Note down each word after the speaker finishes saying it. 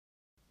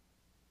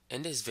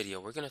In this video,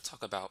 we're going to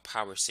talk about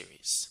power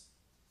series.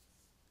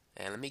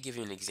 And let me give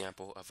you an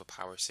example of a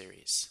power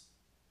series.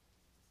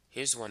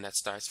 Here's one that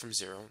starts from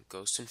 0,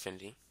 goes to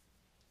infinity.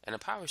 And a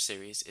power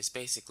series is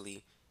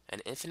basically an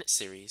infinite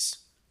series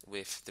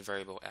with the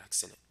variable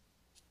x in it.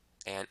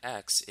 And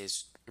x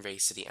is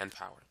raised to the n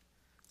power.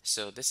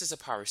 So this is a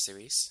power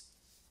series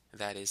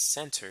that is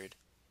centered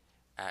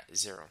at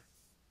 0.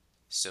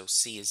 So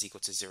c is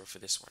equal to 0 for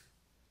this one.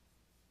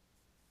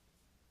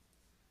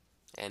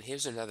 And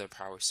here's another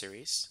power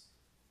series,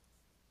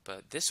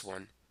 but this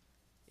one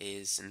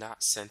is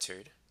not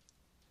centered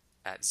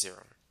at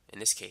 0. In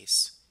this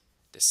case,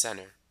 the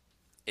center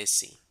is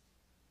c.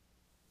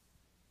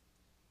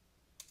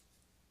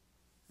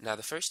 Now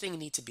the first thing you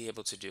need to be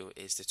able to do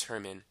is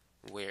determine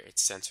where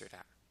it's centered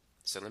at.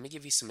 So let me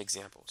give you some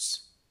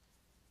examples.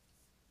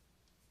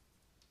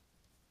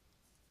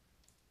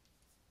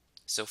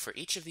 So for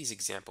each of these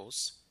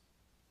examples,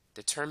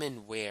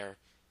 determine where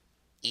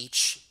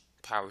each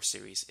power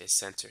series is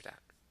centered at.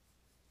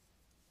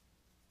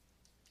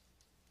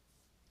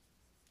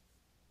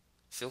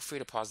 Feel free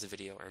to pause the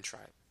video and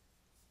try it.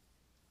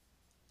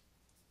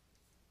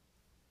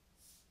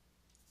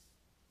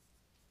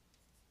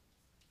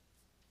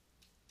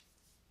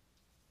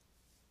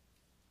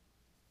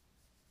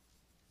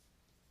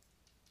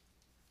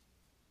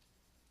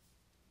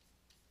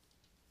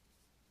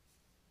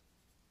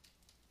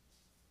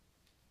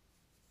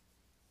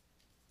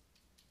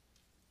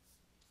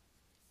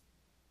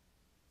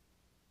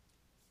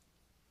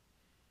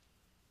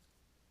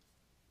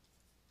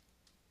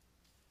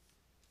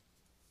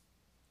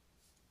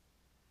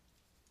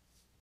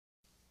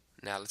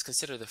 Now let's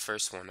consider the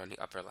first one on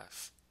the upper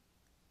left.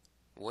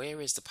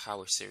 Where is the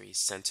power series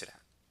centered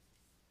at?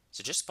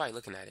 So just by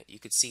looking at it, you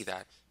could see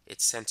that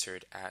it's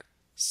centered at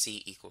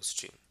c equals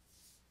 2.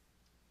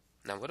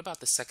 Now what about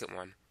the second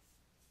one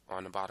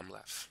on the bottom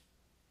left?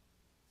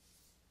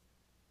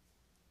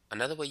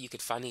 Another way you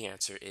could find the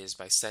answer is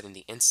by setting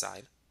the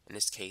inside, in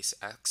this case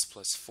x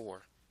plus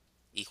 4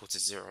 equal to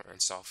 0,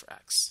 and solve for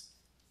x.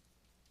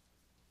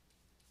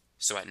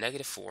 So at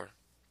negative 4,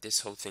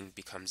 this whole thing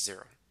becomes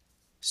 0.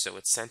 So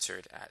it's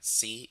centered at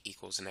c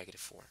equals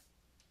negative 4.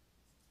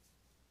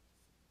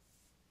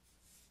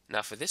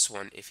 Now for this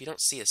one, if you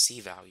don't see a c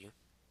value,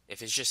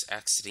 if it's just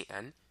x to the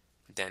n,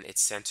 then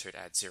it's centered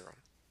at 0.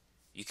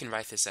 You can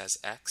write this as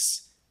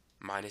x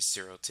minus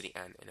 0 to the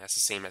n, and that's the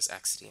same as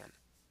x to the n.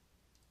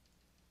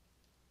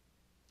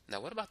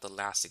 Now what about the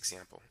last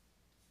example?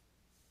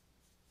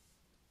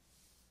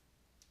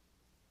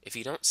 If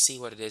you don't see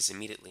what it is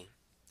immediately,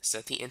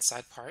 set the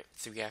inside part,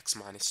 3x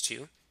minus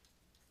 2,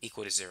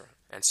 equal to 0,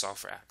 and solve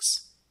for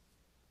x.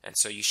 And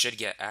so you should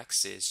get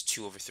x is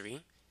 2 over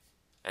 3,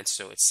 and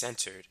so it's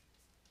centered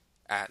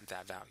at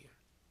that value.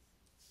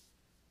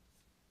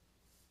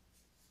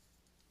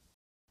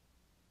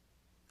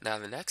 Now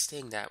the next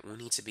thing that we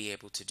need to be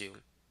able to do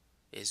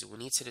is we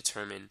need to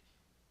determine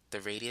the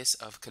radius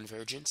of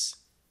convergence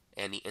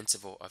and the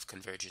interval of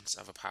convergence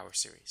of a power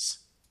series.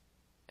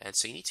 And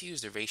so you need to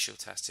use the ratio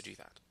test to do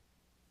that.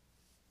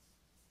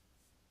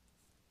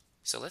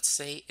 So let's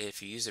say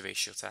if you use the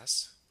ratio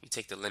test, you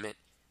take the limit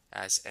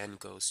as n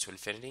goes to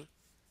infinity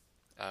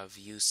of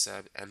u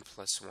sub n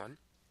plus 1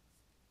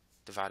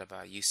 divided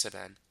by u sub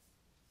n.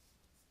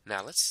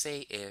 Now let's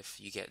say if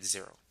you get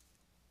 0.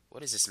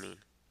 What does this mean?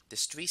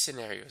 There's 3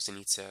 scenarios you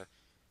need to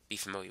be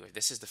familiar with.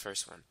 This is the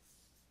first one.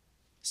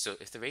 So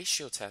if the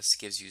ratio test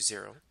gives you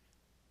 0,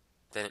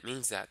 then it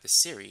means that the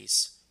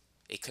series,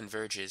 it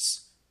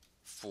converges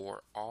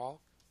for all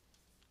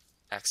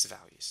x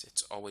values.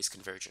 It's always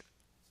convergent.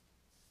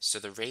 So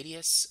the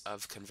radius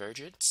of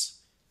convergence,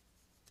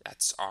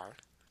 that's r,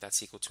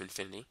 that's equal to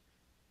infinity.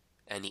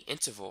 And the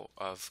interval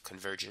of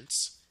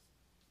convergence,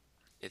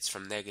 it's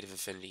from negative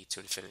infinity to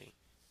infinity.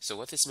 So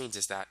what this means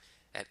is that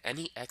at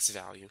any x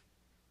value,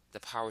 the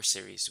power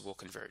series will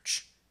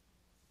converge.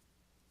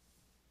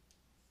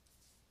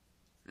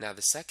 Now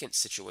the second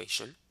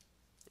situation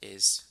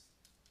is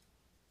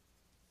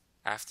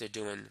after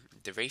doing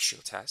the ratio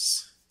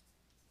test,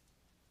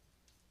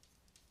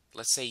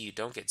 let's say you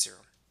don't get 0.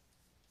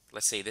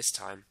 Let's say this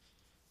time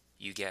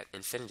you get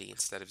infinity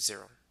instead of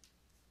 0.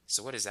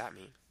 So what does that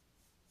mean?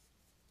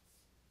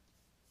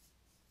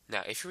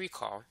 Now if you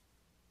recall,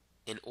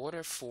 in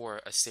order for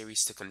a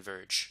series to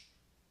converge,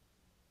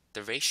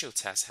 the ratio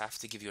tests have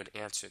to give you an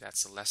answer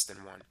that's less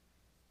than 1.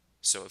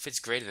 So if it's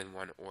greater than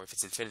 1 or if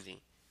it's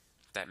infinity,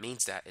 that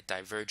means that it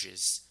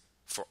diverges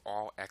for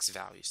all x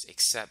values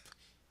except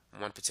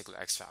one particular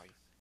x value.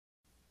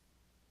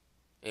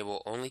 It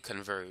will only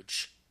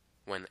converge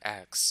when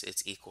x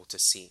is equal to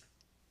c.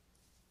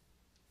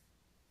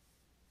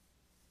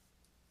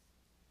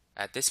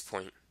 At this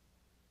point,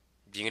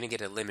 you're going to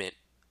get a limit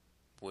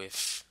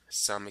with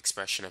some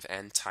expression of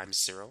n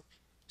times 0,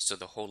 so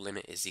the whole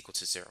limit is equal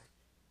to 0.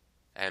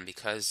 And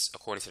because,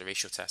 according to the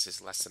ratio test, is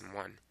less than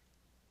 1,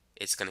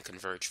 it's going to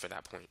converge for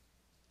that point.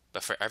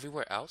 But for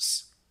everywhere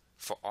else,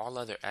 for all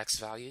other x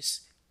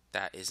values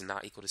that is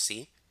not equal to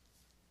c,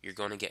 you're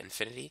going to get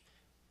infinity,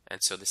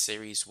 and so the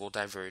series will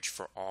diverge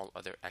for all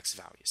other x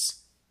values.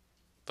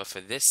 But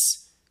for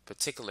this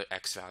particular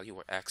x value,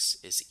 where x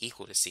is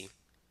equal to c,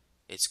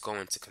 it's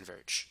going to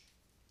converge.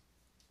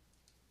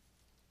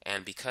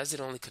 And because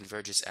it only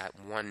converges at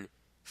one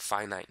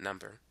finite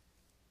number,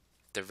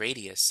 the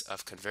radius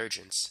of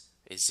convergence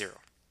is 0.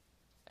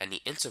 And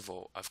the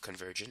interval of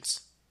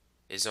convergence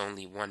is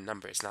only one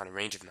number. It's not a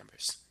range of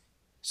numbers.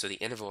 So the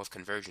interval of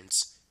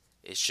convergence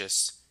is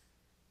just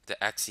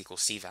the x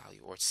equals c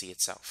value, or c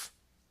itself.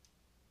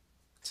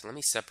 So let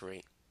me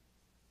separate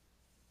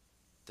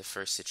the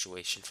first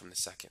situation from the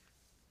second.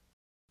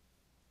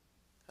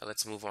 Now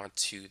let's move on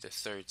to the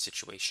third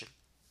situation.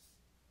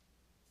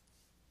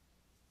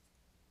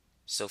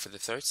 So for the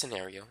third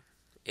scenario,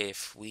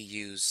 if we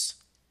use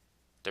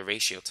the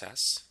ratio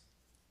test,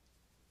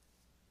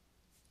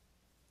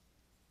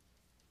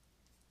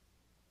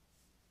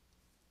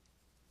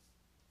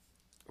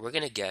 we're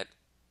going to get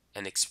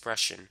an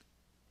expression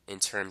in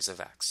terms of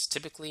x.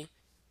 Typically,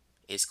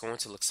 it's going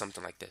to look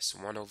something like this: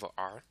 1 over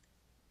r,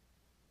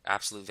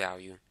 absolute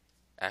value,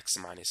 x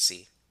minus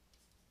c,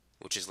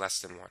 which is less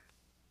than 1.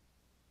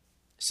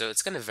 So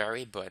it's going to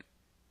vary, but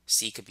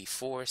c could be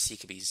 4, c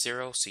could be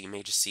 0, so you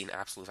may just see an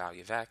absolute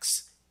value of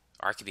x.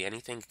 R could be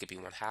anything, it could be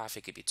 1/2,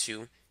 it could be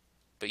 2,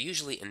 but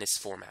usually in this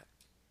format.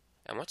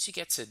 And once you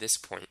get to this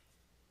point,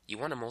 you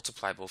want to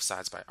multiply both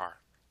sides by r.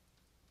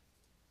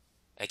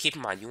 And keep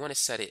in mind, you want to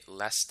set it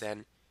less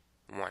than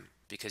 1,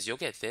 because you'll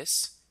get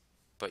this,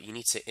 but you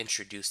need to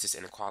introduce this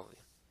inequality,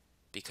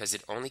 because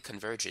it only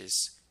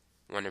converges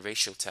when a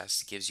ratio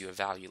test gives you a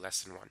value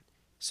less than 1.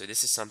 So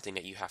this is something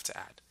that you have to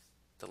add,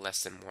 the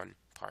less than 1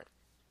 part.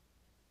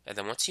 And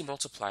then once you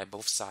multiply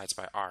both sides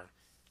by r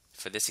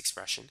for this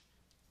expression,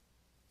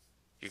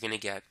 you're going to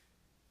get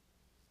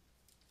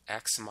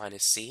x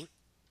minus c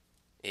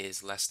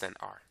is less than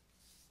r.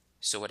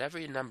 So whatever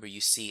number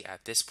you see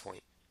at this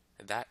point,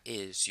 that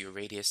is your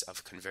radius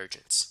of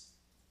convergence.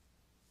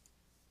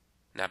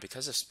 Now,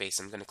 because of space,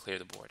 I'm going to clear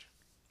the board.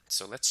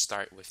 So let's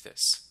start with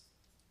this.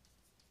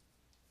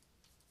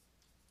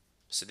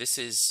 So this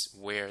is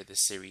where the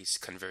series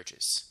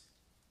converges.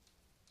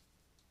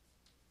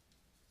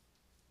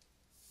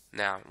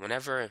 Now,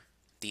 whenever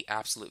the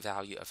absolute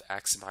value of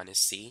x minus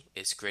c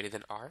is greater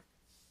than r,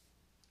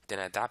 then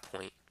at that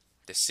point,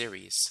 the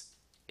series,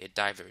 it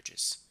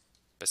diverges.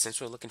 But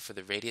since we're looking for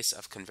the radius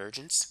of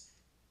convergence,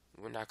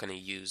 we're not going to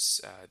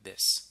use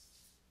this.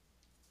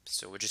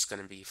 So we're just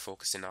going to be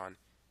focusing on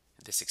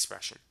this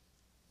expression.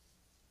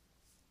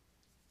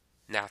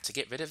 Now, to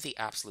get rid of the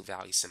absolute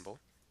value symbol,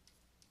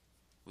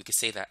 we could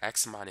say that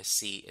x minus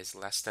c is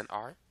less than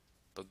r,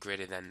 but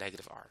greater than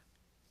negative r.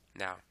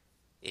 Now,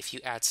 if you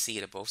add c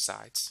to both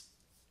sides,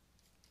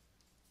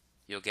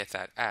 you'll get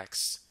that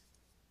x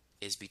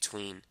is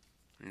between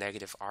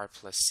negative r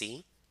plus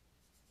c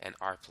and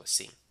r plus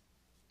c.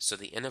 So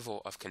the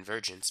interval of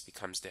convergence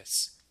becomes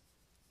this.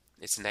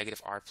 It's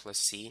negative r plus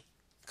c,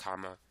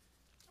 comma,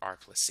 r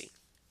plus c.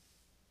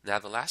 Now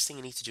the last thing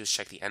you need to do is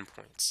check the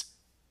endpoints,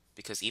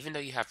 because even though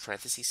you have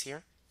parentheses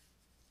here,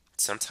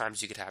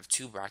 sometimes you could have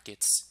two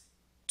brackets,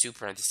 two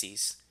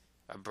parentheses,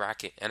 a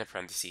bracket and a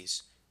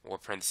parentheses, or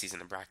parentheses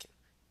and a bracket.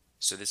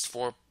 So there's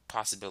 4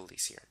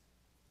 possibilities here,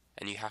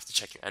 and you have to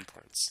check your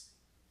endpoints,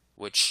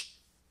 which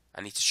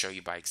I need to show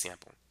you by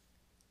example.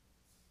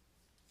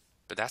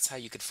 But that's how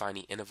you could find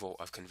the interval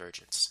of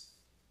convergence.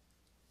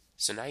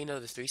 So now you know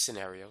the 3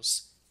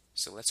 scenarios,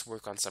 so let's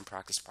work on some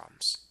practice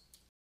problems.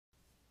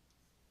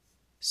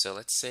 So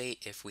let's say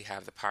if we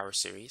have the power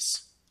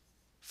series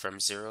from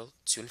 0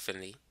 to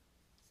infinity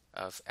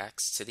of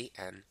x to the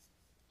n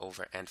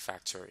over n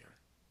factorial.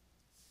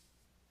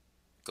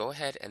 Go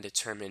ahead and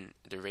determine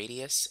the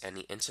radius and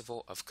the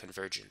interval of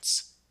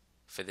convergence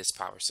for this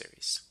power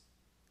series.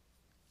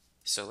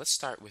 So let's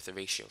start with the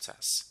ratio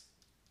test.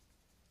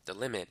 The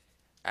limit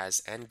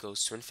as n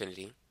goes to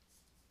infinity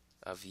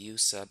of u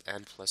sub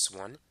n plus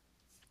 1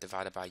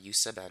 divided by u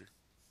sub n.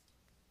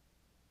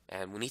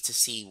 And we need to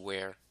see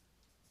where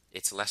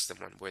it's less than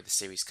 1, where the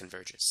series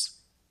converges.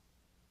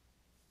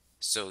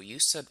 So u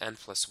sub n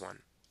plus 1,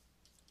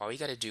 all you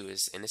got to do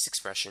is, in this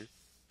expression,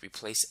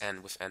 replace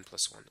n with n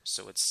plus 1.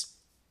 So it's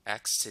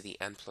x to the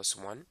n plus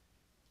 1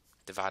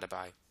 divided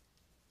by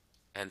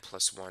n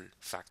plus 1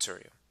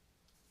 factorial.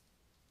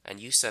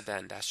 And u sub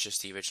n, that's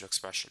just the original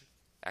expression,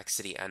 x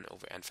to the n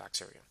over n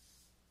factorial.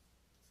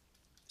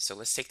 So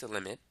let's take the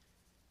limit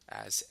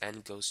as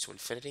n goes to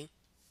infinity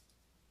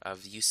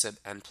of u sub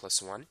n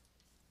plus 1.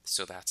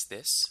 So that's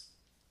this.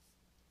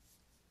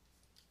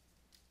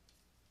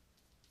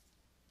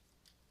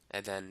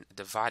 And then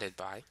divided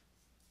by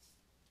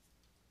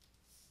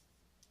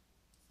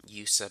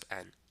u sub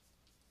n.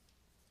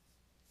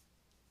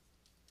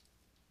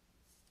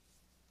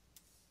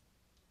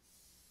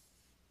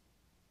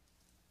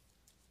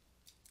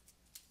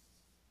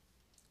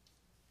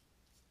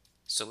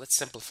 So let's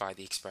simplify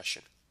the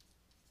expression.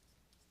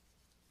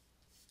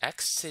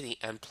 X to the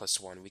n plus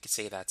 1, we could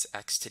say that's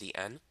x to the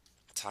n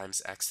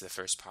times x to the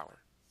first power.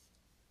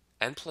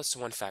 N plus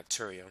 1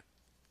 factorial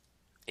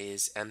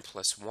is n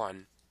plus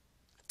 1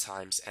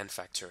 times n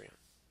factorial.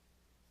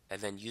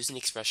 And then using the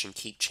expression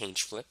keep,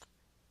 change, flip,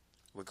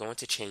 we're going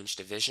to change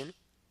division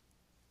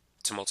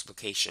to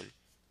multiplication,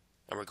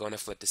 and we're going to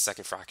flip the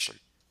second fraction.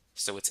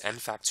 So it's n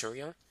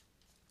factorial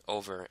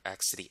over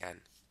x to the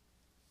n.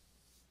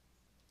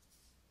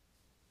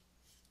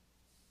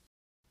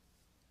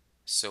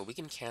 So we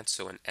can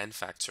cancel an n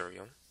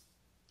factorial,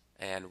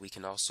 and we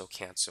can also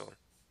cancel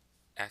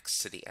x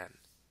to the n.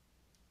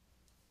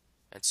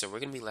 And so we're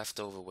going to be left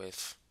over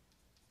with,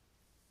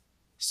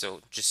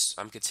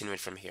 I'm continuing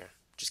from here.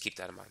 Just keep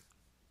that in mind.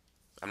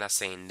 I'm not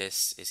saying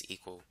this is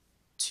equal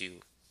to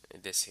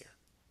this here.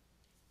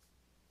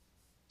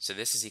 So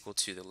this is equal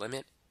to the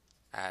limit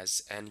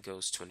as n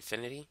goes to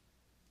infinity,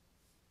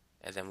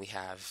 and then we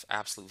have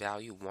absolute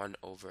value 1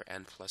 over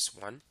n plus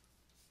 1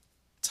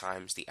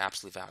 times the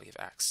absolute value of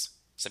x.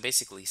 So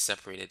basically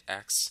separated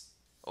x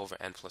over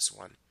n plus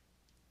 1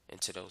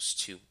 into those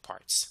two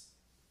parts.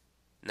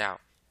 Now,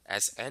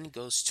 as n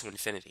goes to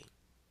infinity,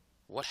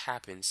 what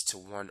happens to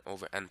 1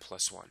 over n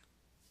plus 1?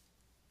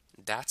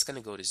 That's going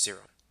to go to 0.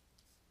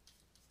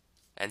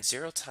 And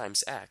 0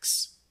 times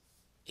x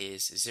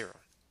is 0.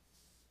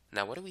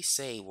 Now, what do we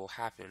say will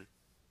happen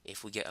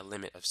if we get a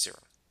limit of 0?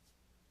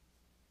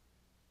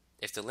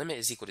 If the limit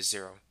is equal to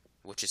 0,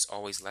 which is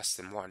always less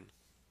than 1,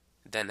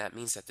 then that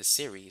means that the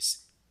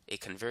series,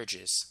 it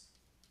converges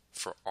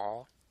for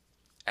all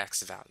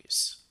x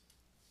values.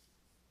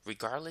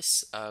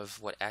 Regardless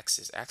of what x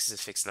is a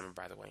fixed number,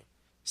 by the way.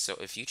 So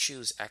if you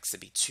choose x to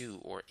be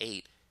 2 or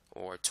 8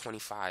 or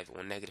 25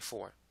 or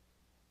 -4,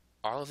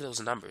 all of those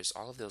numbers,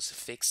 all of those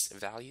fixed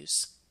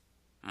values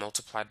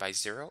multiplied by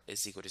 0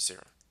 is equal to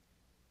 0.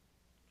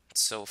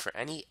 So for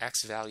any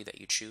x value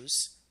that you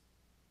choose,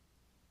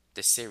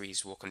 the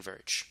series will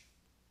converge.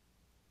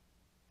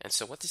 And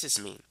so what does this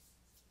mean?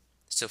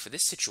 So for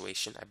this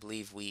situation, I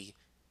believe we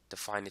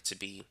defined it to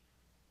be,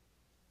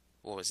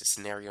 what was it,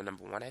 scenario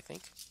number 1, I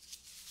think?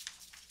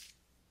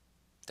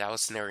 That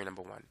was scenario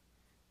number 1.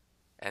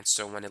 And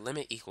so when the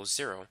limit equals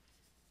 0,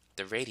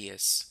 the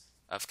radius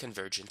of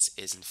convergence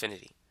is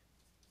infinity.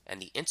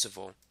 And the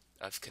interval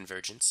of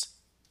convergence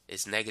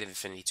is negative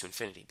infinity to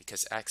infinity,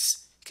 because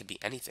x could be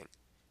anything,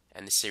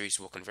 and the series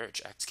will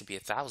converge. X could be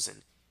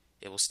 1,000,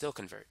 it will still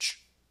converge.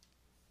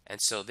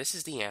 And so this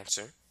is the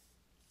answer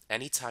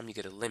anytime you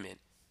get a limit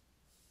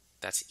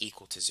that's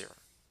equal to 0.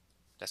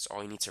 That's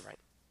all you need to write.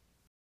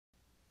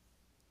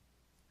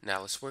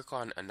 Now let's work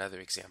on another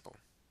example.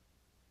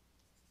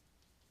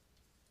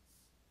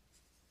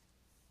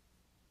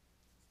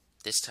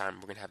 This time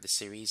we're going to have the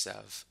series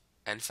of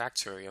n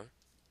factorial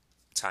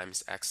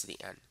times x to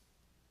the n.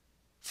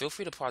 Feel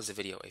free to pause the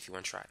video if you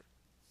want to try it.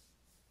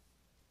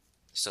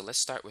 So let's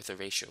start with a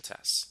ratio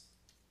test.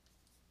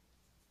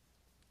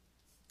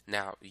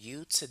 Now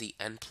u to the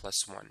n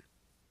plus 1,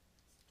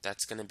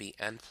 that's going to be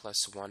n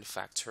plus 1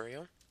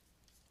 factorial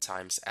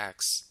times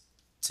x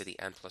to the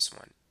n plus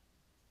 1.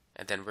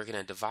 And then we're going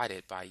to divide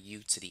it by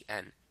u to the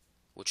n,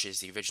 which is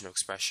the original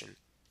expression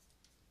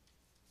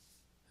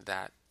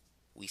that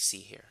we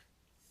see here.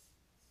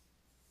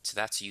 So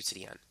that's u to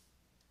the n.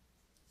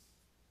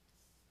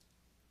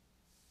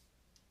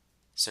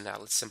 So now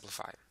let's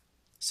simplify.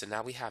 So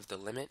now we have the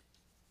limit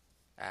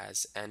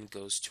as n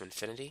goes to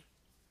infinity,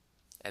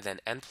 and then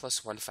n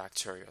plus 1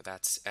 factorial,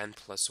 that's n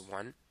plus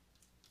 1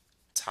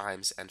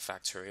 times n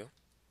factorial,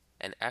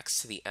 and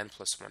x to the n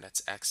plus 1,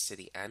 that's x to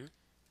the n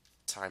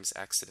times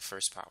x to the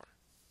first power,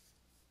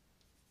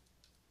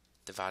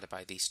 divided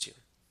by these two.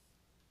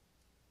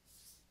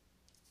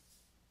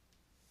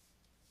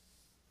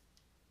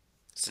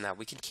 So now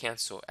we can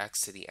cancel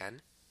x to the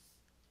n,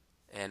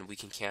 and we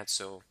can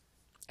cancel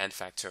n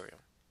factorial.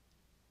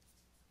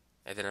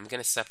 And then I'm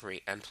going to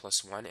separate n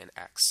plus 1 and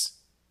x.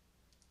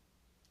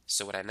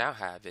 So what I now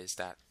have is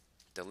that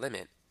the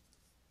limit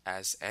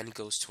as n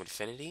goes to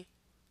infinity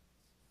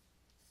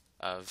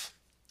of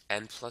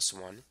n plus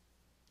 1,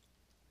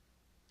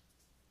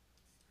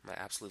 my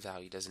absolute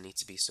value doesn't need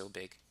to be so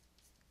big,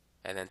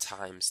 and then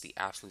times the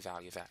absolute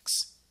value of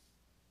x.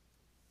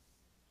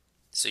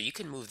 So you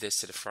can move this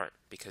to the front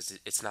because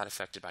it's not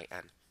affected by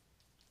n.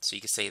 So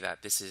you can say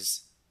that this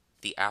is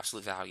the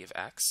absolute value of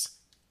x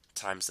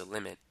times the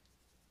limit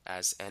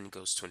as n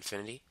goes to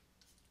infinity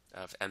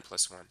of n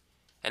plus 1.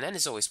 And n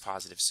is always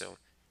positive, so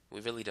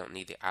we really don't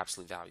need the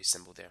absolute value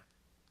symbol there.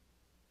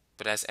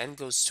 But as n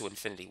goes to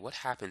infinity, what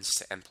happens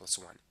to n plus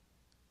 1?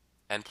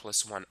 N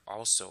plus 1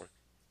 also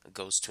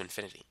goes to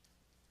infinity.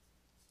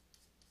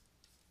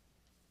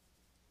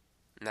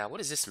 Now, what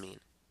does this mean?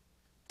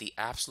 The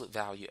absolute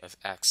value of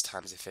x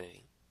times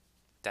infinity.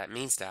 That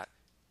means that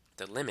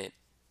the limit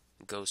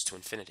goes to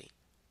infinity.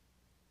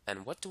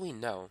 And what do we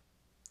know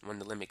when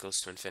the limit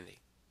goes to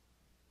infinity?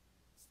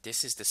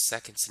 This is the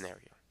second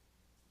scenario.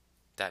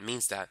 That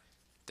means that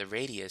the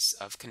radius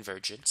of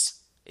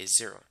convergence is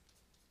 0,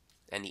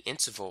 and the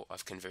interval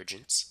of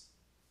convergence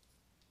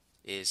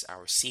is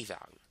our c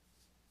value.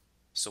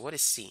 So what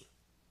is c?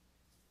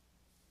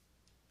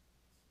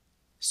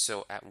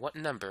 So at what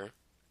number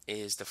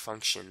is the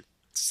function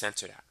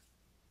centered at?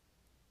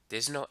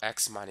 There's no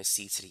x minus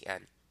c to the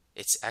n.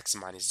 It's x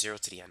minus 0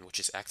 to the n, which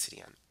is x to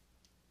the n.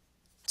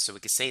 So we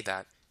could say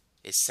that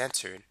it's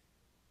centered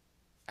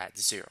at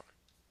 0.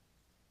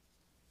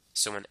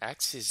 So when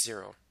x is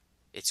 0,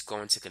 it's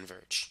going to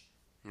converge.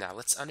 Now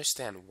let's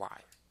understand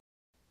why.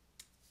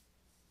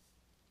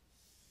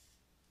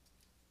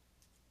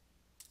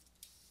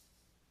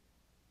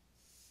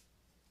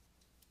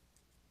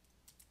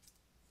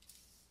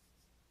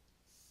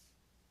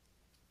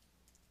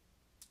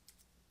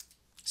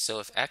 So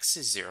if x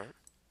is 0,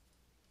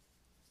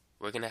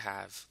 we're going to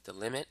have the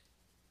limit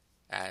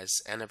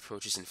as n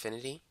approaches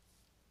infinity,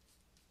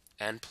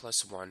 n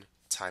plus 1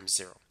 times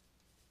 0.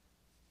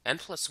 n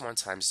plus 1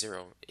 times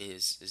 0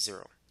 is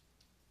 0.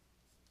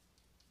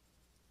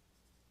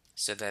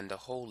 So then the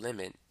whole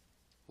limit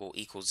will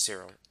equal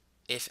 0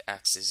 if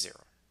x is 0.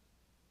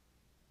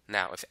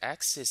 Now, if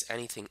x is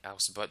anything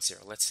else but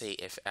 0, let's say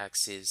if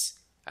x is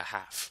a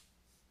half,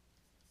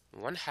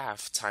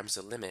 1/2 times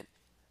the limit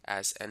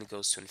as n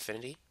goes to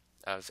infinity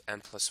of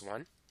n plus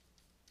 1,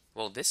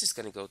 well, this is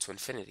going to go to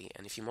infinity,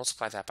 and if you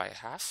multiply that by a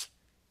half,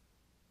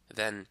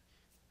 then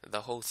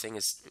the whole thing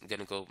is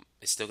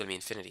still going to be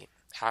infinity.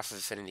 Half of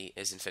infinity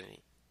is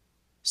infinity.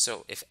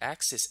 So if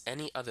x is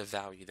any other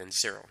value than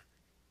 0,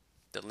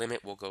 the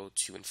limit will go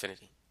to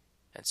infinity,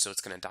 and so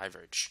it's going to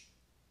diverge.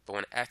 But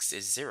when x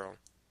is 0,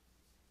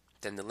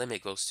 then the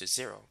limit goes to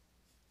 0,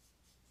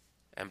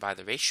 and by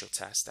the ratio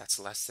test, that's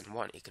less than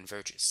 1, it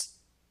converges.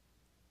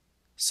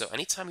 So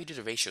anytime you do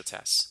the ratio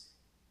test,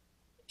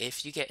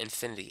 if you get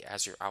infinity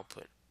as your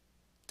output,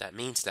 that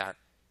means that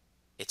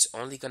it's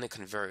only going to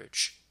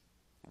converge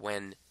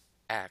when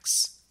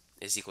x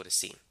is equal to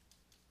c.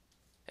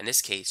 In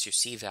this case, your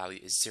c value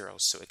is 0,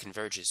 so it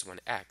converges when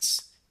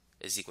x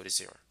is equal to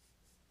 0,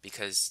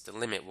 because the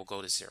limit will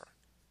go to 0.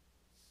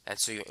 And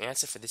so your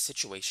answer for this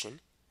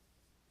situation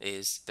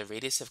is the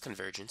radius of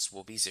convergence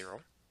will be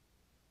 0,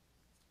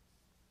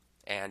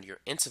 and your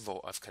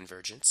interval of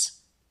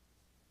convergence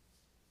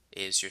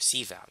is your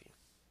c value.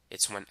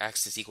 It's when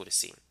x is equal to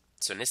c.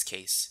 So in this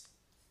case,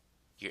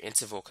 your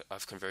interval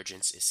of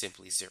convergence is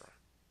simply 0,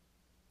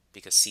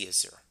 because c is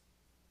 0.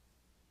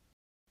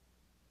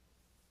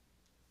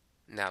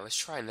 Now let's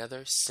try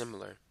another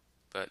similar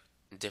but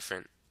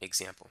different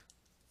example.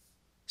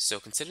 So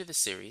consider the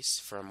series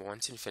from 1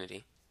 to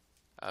infinity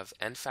of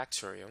n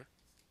factorial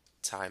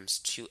times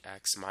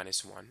 2x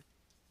minus 1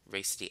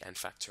 raised to the n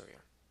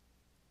factorial.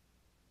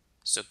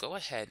 So go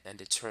ahead and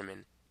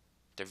determine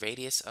the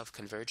radius of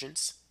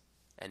convergence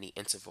and the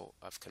interval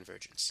of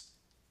convergence.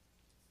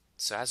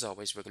 So as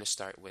always, we're going to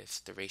start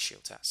with the ratio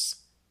test.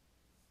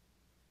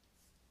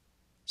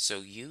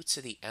 So u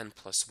to the n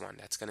plus 1,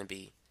 that's going to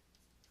be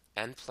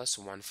n plus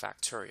 1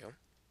 factorial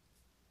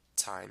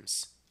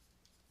times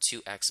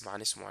 2x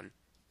minus 1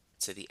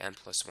 to the n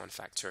plus 1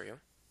 factorial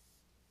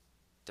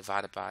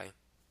divided by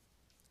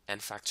n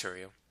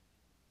factorial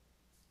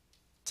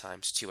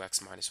times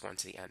 2x minus 1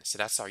 to the n. So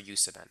that's our u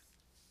sub n.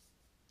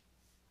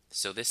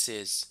 So this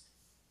is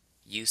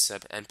u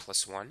sub n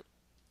plus 1,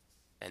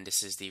 and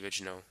this is the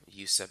original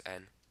u sub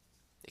n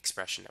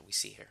expression that we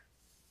see here.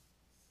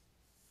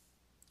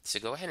 So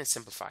go ahead and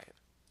simplify it.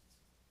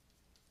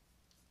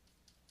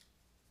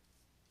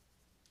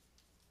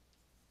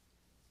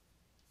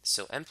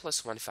 So n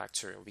plus 1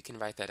 factorial, we can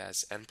write that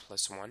as n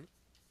plus 1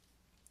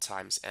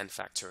 times n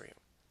factorial.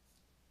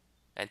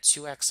 And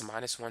 2x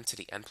minus 1 to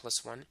the n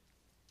plus 1,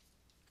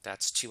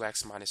 that's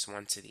 2x minus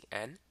 1 to the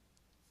n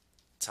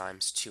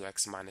times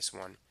 2x minus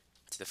 1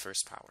 to the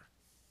first power.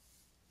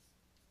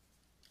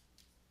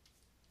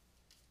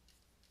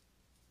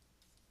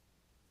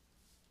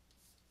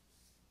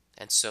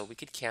 And so we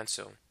could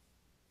cancel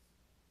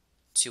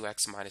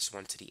 2x minus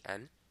 1 to the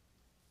n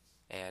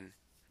and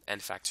n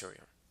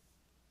factorial.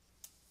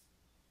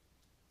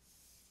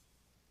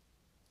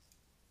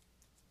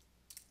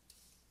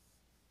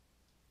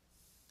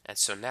 And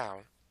so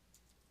now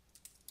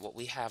what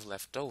we have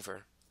left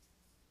over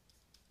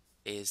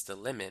is the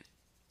limit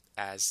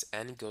as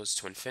n goes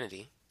to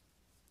infinity,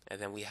 and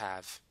then we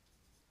have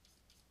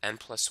n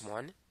plus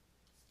 1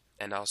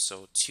 and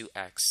also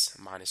 2x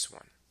minus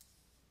 1.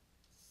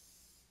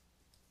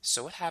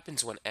 So what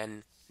happens when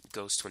n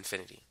goes to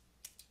infinity?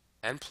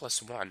 N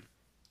plus 1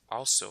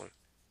 also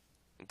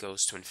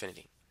goes to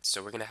infinity.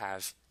 So we're going to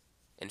have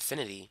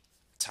infinity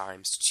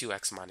times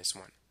 2x minus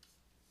 1.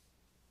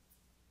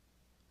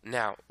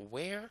 Now,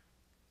 where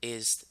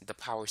is the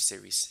power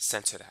series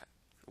centered at?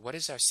 What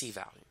is our c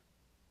value?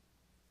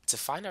 To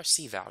find our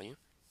c value,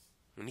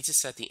 we need to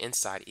set the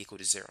inside equal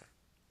to 0.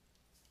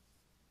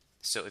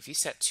 So if you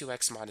set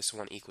 2x minus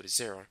 1 equal to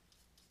 0,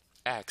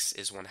 x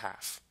is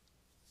 1/2.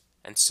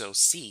 And so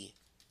c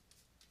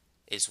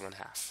is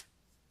 1/2.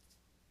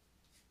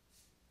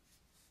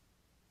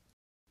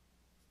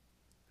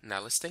 Now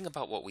let's think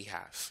about what we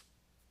have.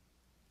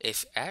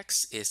 If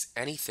x is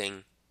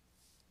anything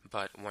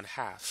but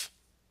 1/2,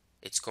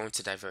 it's going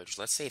to diverge.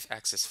 Let's say if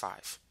x is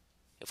 5.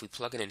 If we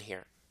plug it in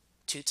here,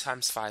 2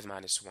 times 5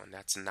 minus 1,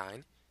 that's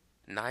 9.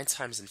 9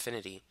 times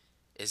infinity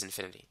is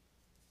infinity.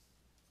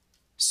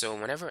 So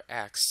whenever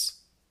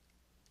x,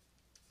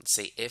 let's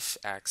say if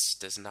x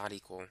does not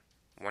equal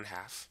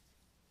 1/2,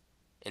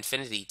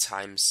 infinity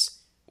times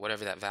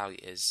whatever that value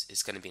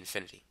is going to be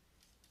infinity.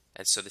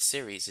 And so the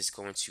series is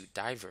going to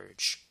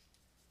diverge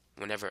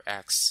whenever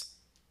x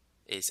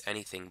is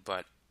anything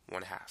but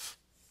 1/2.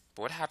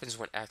 But what happens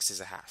when x is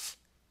 1/2?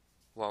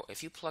 Well,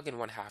 if you plug in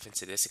 1/2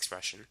 into this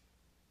expression,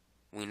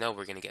 we know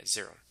we're going to get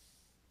 0.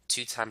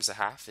 2 times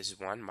 1/2 is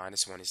 1,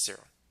 minus 1 is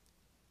 0.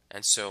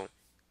 And so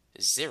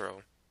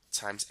 0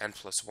 times n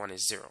plus 1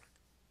 is 0.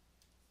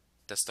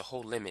 Thus the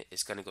whole limit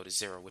is going to go to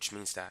 0, which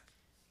means that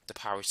the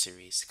power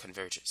series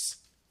converges.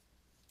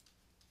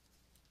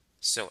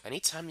 So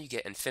anytime you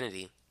get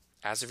infinity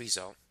as a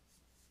result,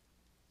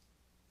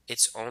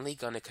 it's only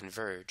going to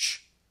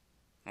converge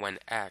when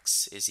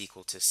x is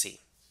equal to c.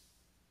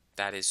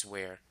 That is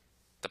where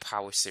the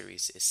power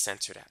series is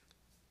centered at.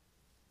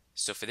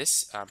 So for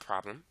this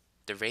problem,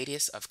 the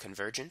radius of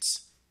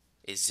convergence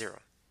is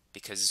 0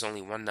 because there's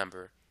only one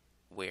number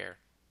where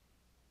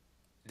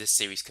this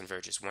series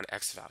converges, one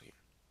x value.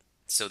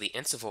 So the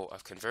interval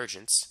of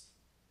convergence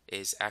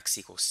is x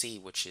equals c,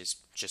 which is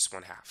just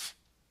 1/2.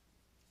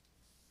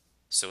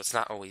 So it's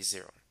not always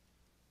 0.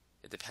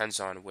 It depends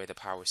on where the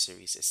power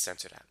series is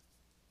centered at.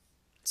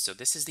 So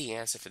this is the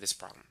answer for this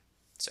problem.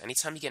 So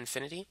anytime you get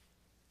infinity,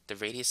 the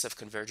radius of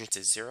convergence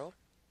is 0,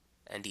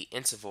 and the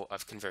interval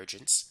of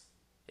convergence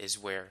is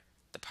where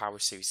the power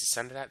series is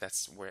centered at.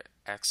 That's where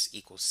x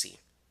equals c.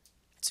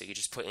 So you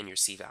just put in your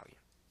c value.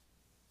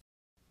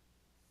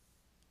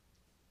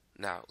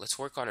 Now let's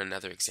work on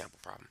another example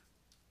problem.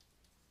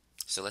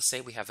 So let's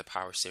say we have the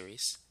power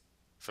series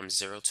from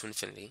 0 to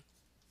infinity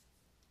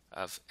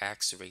of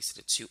x raised to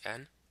the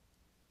 2n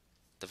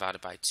divided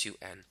by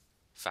 2n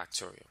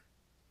factorial.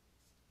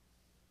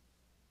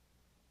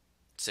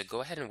 So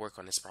go ahead and work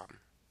on this problem.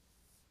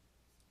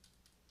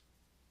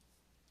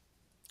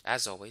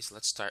 As always,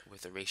 let's start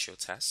with the ratio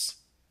test.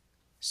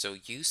 So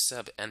u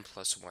sub n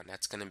plus 1,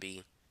 that's going to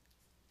be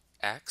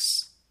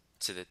x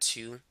to the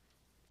 2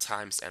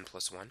 times n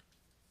plus 1.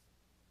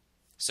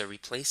 So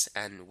replace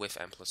n with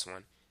n plus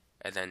 1,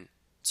 and then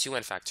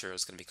 2n factorial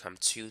is going to become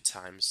 2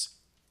 times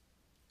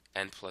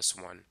n plus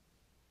 1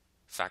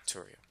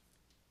 factorial.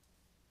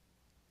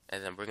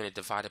 And then we're going to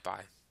divide it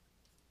by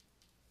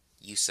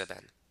u sub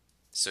n.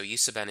 So u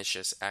sub n is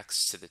just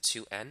x to the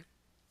 2n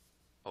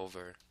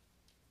over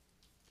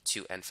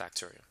 2n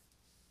factorial.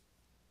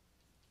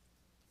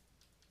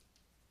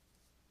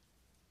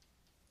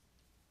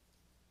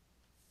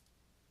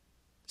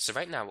 So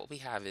right now what we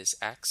have is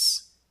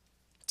x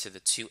to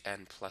the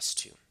 2n plus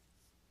 2.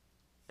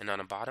 And on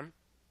the bottom,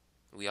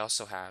 we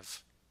also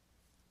have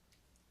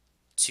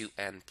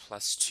 2n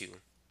plus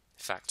 2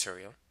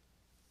 factorial.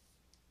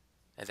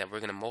 And then we're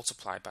going to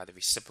multiply by the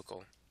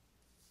reciprocal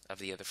of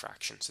the other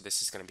fraction. So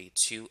this is going to be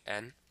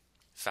 2n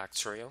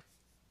factorial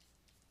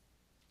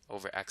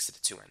over x to the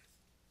 2n.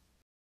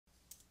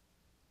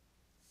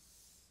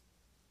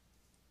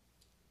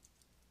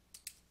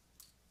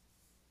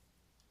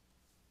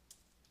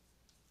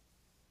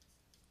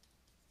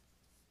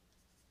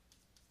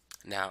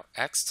 Now,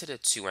 x to the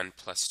 2n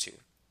plus 2,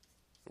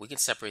 we can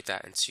separate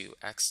that into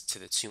x to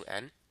the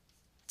 2n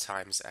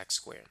times x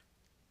squared.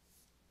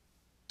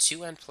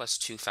 2n plus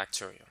 2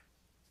 factorial.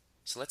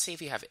 So let's say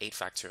if you have 8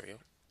 factorial,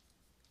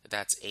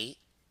 that's 8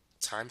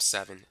 times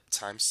 7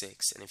 times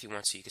 6, and if you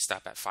want to, you can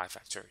stop at 5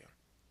 factorial.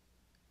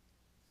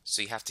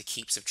 So you have to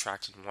keep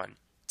subtracting 1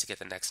 to get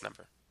the next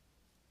number.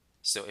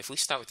 So if we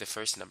start with the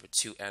first number,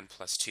 2n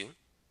plus 2,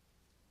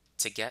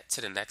 to get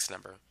to the next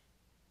number,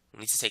 we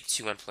need to take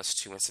 2n plus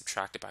 2 and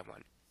subtract it by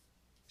 1.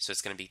 So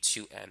it's going to be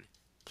 2n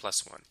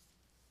plus 1.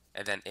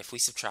 And then if we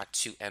subtract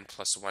 2n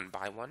plus 1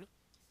 by 1,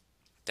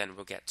 then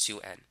we'll get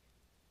 2n.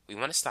 We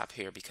want to stop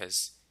here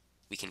because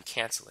we can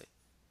cancel it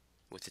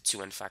with the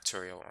 2n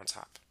factorial on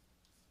top.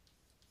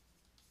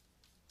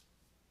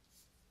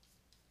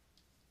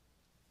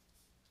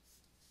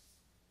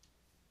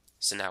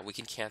 So now we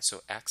can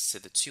cancel x to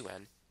the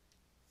 2n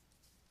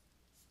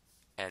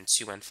and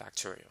 2n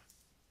factorial.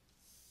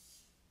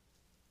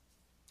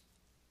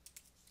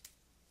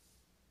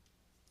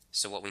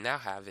 So what we now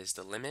have is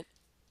the limit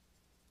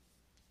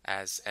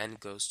as n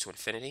goes to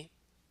infinity,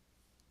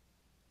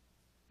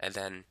 and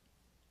then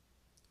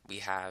we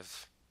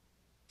have,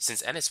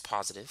 since n is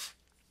positive,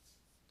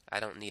 I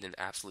don't need an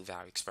absolute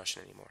value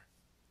expression anymore.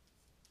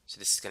 So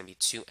this is going to be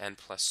 2n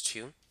plus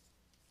 2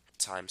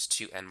 times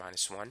 2n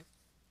minus 1,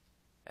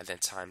 and then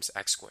times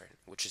x squared,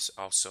 which is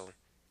also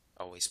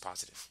always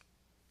positive.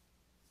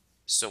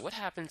 So what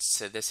happens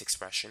to this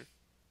expression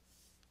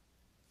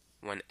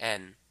when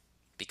n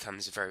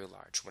becomes very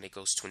large, when it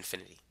goes to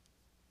infinity?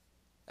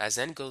 As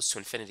n goes to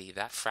infinity,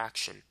 that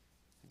fraction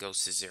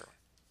goes to 0.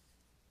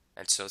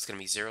 And so it's going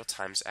to be 0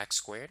 times x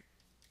squared,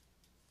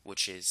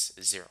 which is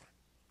 0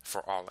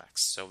 for all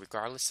x. So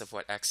regardless of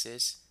what x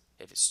is,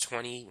 if it's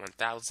 20,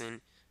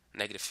 1000,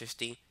 negative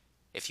 50,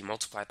 if you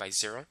multiply by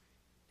 0,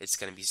 it's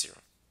going to be 0.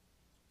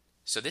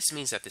 So this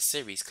means that the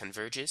series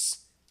converges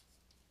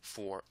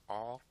for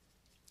all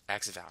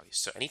x values.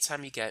 So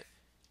anytime you get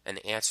an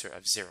answer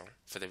of 0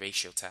 for the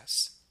ratio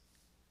test,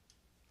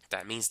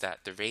 that means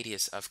that the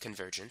radius of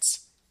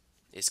convergence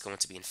is going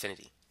to be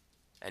infinity,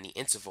 and the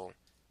interval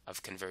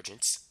of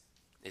convergence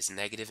is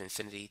negative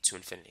infinity to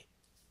infinity.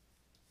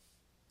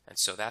 And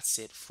so that's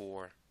it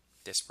for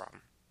this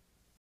problem.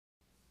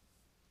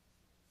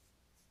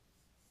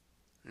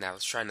 Now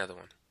let's try another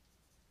one.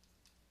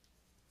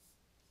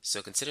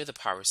 So consider the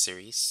power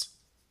series,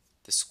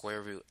 the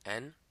square root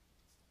n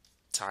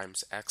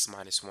times x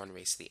minus 1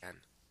 raised to the n.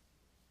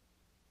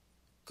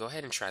 Go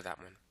ahead and try that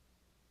one.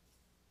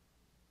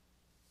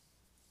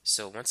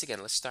 So once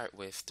again, let's start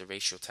with the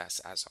ratio test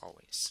as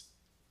always.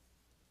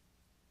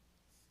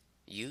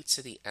 U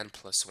to the n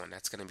plus 1,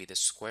 that's going to be the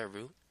square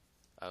root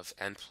of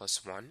n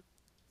plus 1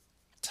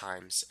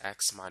 times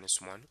x minus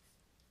 1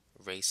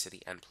 raised to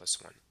the n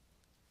plus 1,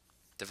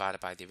 divided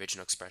by the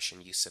original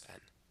expression u sub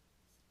n.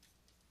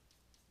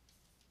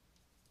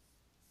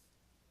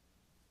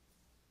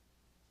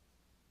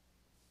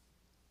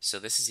 So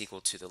this is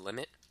equal to the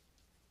limit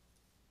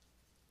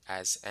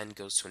as n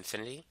goes to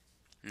infinity.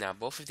 Now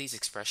both of these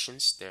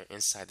expressions, they're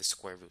inside the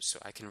square root, so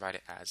I can write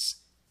it as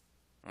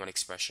one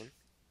expression,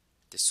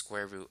 the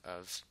square root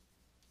of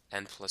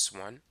n plus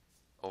 1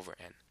 over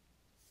n.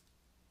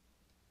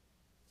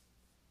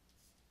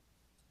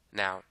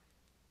 Now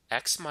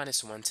x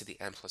minus 1 to the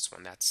n plus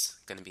 1, that's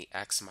going to be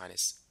x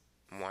minus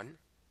 1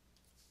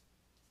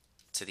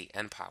 to the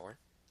n power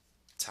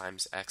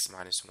times x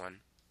minus 1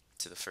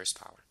 to the first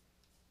power.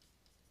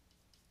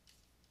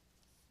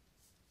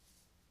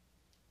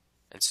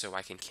 And so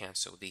I can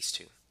cancel these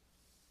two.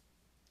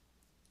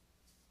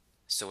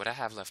 So what I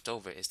have left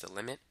over is the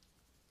limit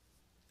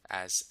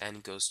as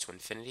n goes to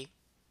infinity,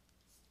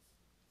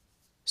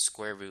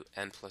 square root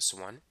n plus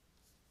 1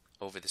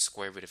 over the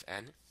square root of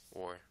n,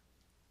 or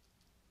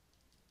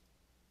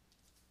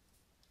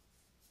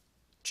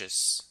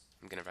just,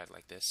 I'm going to write it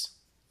like this,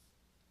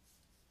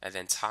 and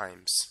then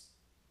times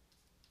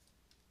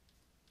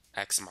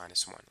x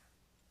minus 1.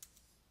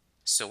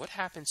 So what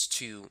happens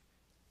to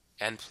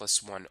n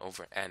plus 1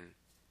 over n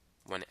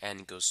when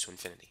n goes to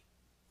infinity?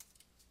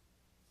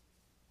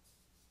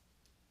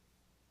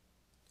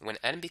 When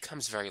n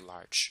becomes very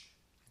large,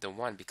 the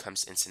 1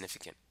 becomes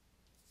insignificant.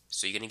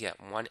 So you're going to get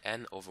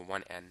 1n over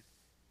 1n,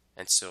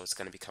 and so it's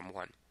going to become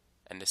 1.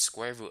 And the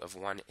square root of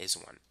 1 is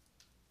 1.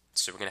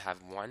 So we're going to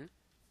have 1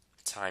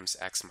 times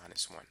x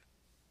minus 1.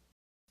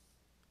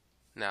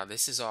 Now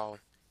this is all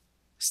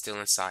still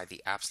inside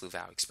the absolute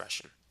value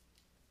expression.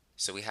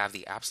 So we have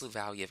the absolute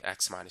value of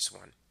x minus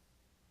 1.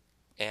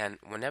 And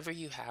whenever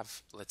you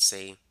have, let's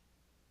say,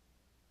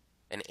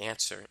 an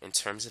answer in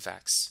terms of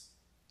x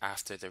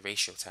after the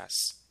ratio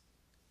test,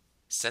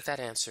 set that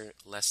answer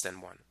less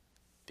than 1,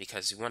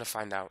 because we want to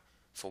find out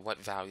for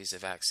what values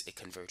of x it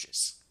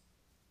converges.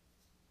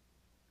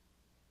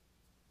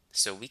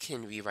 So we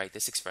can rewrite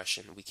this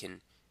expression. We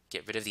can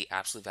get rid of the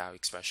absolute value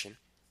expression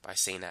by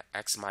saying that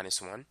x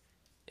minus 1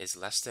 is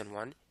less than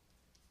 1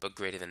 but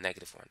greater than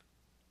negative 1.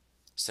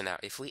 So now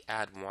if we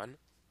add 1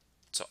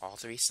 to all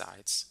three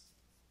sides,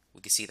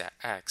 we can see that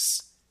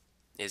x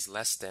is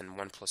less than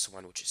 1 plus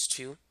 1, which is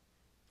 2,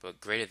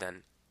 but greater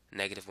than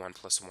negative 1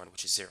 plus 1,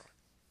 which is 0.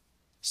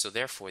 So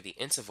therefore the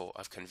interval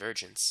of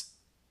convergence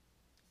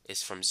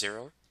is from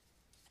 0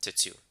 to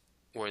 2,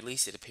 or at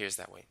least it appears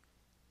that way.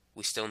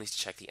 We still need to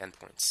check the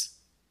endpoints,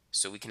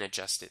 so we can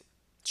adjust it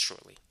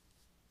shortly.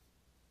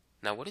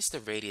 Now what is the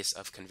radius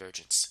of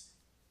convergence?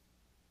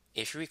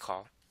 If you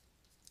recall,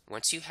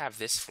 once you have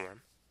this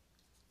form,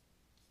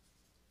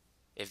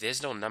 if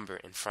there's no number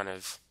in front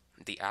of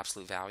the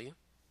absolute value,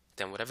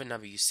 then whatever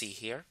number you see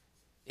here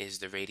is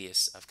the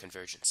radius of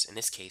convergence. In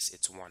this case,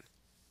 it's 1.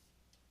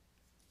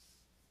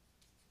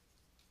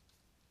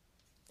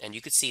 And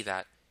you could see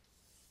that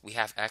we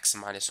have x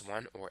minus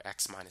 1 or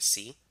x minus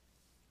c.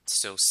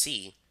 So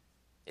c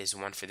is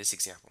 1 for this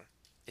example.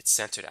 It's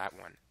centered at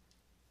 1.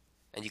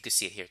 And you can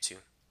see it here too.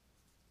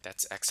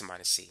 That's x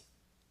minus c.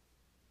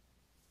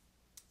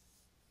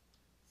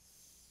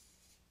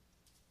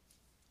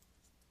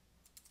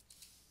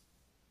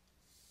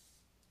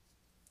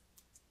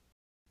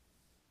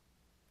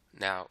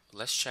 Now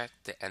let's check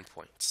the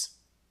endpoints.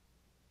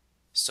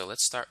 So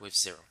let's start with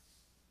 0.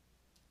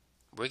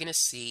 We're going to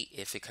see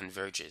if it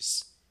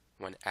converges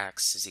when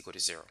x is equal to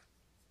 0.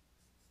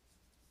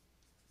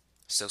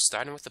 So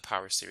starting with the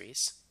power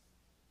series,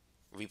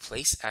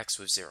 replace x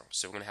with 0.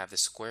 So we're going to have the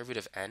square root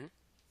of n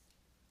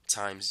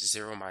times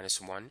 0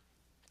 minus 1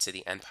 to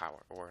the n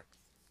power, or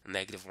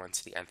negative 1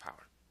 to the n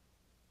power.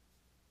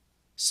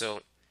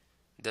 So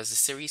does the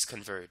series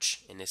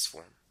converge in this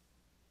form?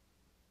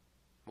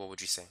 What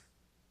would you say?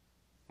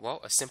 Well,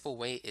 a simple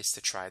way is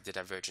to try the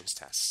divergence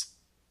test.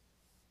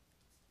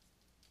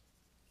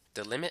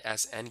 The limit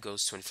as n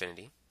goes to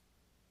infinity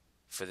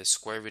for the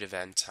square root of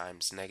n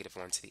times negative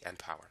 1 to the n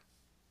power.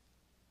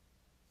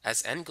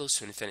 As n goes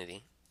to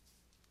infinity,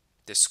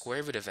 the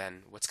square root of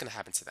n, what's going to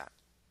happen to that?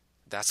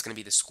 That's going to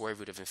be the square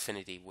root of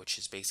infinity, which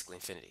is basically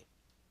infinity.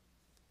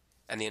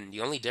 And then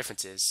the only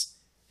difference is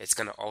it's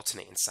going to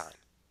alternate in sign.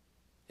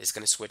 It's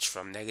going to switch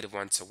from negative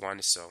 1 to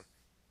 1, so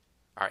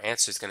our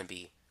answer is going to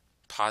be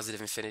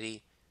positive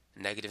infinity,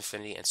 negative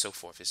infinity, and so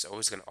forth. It's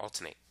always going to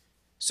alternate.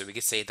 So we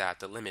could say that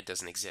the limit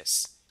doesn't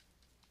exist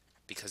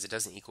because it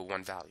doesn't equal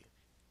one value.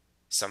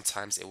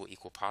 Sometimes it will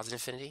equal positive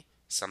infinity,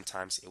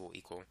 sometimes it will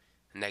equal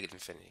negative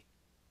infinity.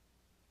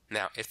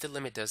 Now, if the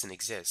limit doesn't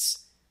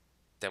exist,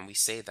 then we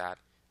say that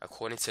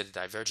according to the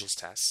divergence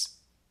test,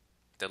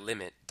 the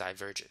limit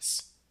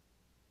diverges.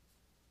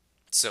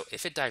 So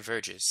if it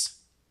diverges,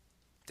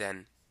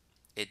 then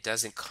it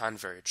doesn't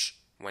converge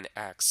when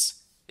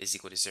x is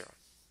equal to 0.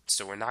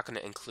 So we're not going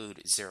to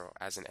include 0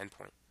 as an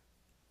endpoint.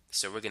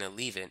 So we're going to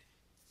leave it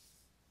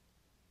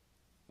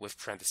with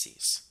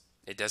parentheses.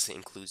 It doesn't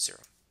include 0.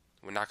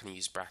 We're not going to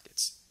use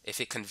brackets. If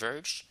it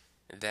converged,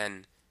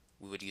 then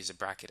we would use a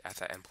bracket at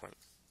that endpoint.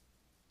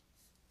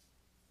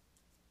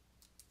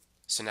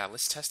 So now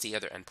let's test the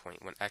other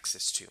endpoint when x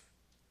is 2.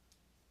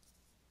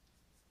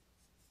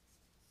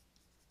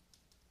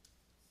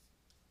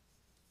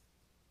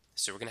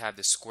 So we're going to have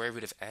the square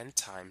root of n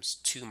times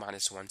 2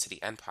 minus 1 to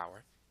the n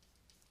power,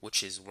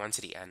 which is 1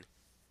 to the n.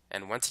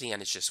 And 1 to the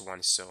n is just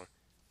 1, so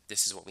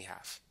this is what we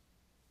have.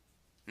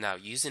 Now,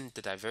 using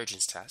the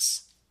divergence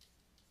test,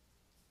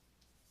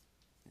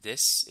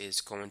 this is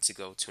going to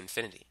go to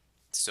infinity,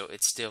 so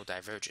it still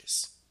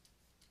diverges.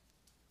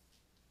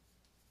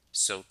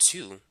 So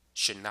 2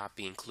 should not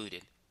be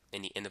included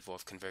in the interval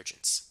of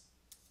convergence.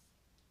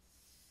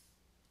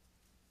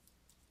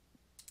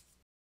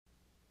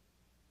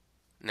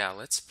 Now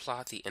let's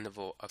plot the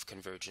interval of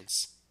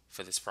convergence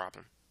for this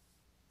problem.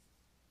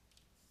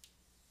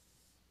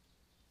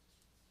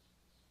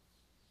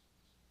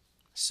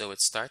 So it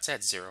starts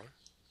at 0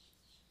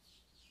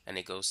 and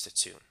it goes to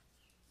 2.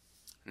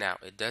 Now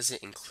it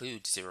doesn't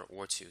include 0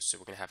 or 2, so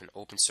we're going to have an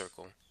open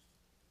circle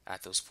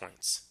at those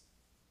points.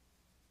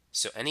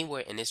 So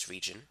anywhere in this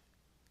region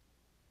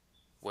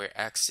where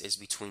x is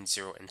between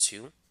 0 and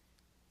 2,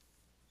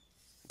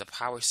 the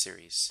power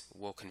series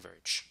will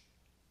converge.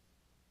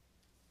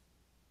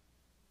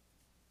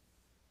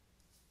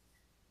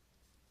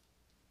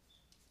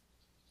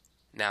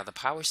 Now the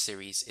power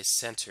series is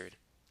centered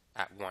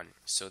at 1,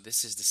 so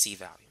this is the c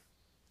value.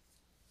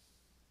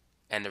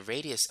 And the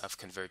radius of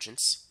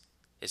convergence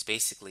is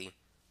basically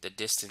the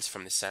distance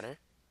from the center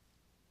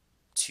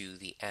to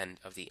the end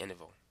of the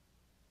interval.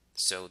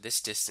 So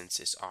this distance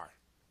is r.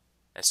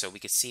 And so we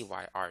could see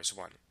why r is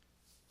 1,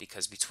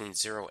 because between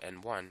 0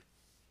 and 1,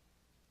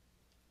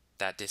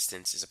 that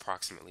distance is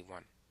approximately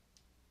 1.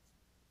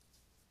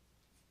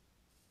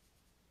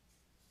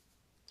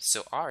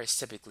 So r is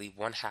typically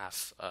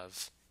 1/2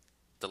 of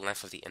the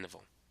length of the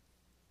interval.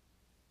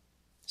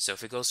 So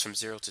if it goes from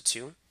 0 to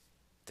 2,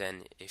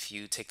 then if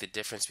you take the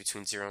difference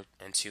between 0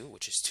 and 2,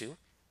 which is 2,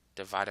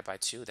 divided by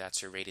 2,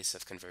 that's your radius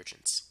of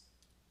convergence.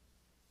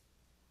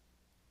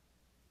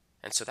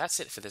 And so that's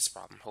it for this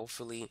problem.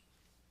 Hopefully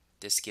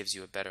this gives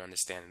you a better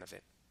understanding of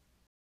it.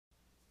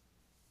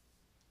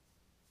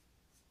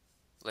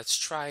 Let's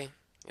try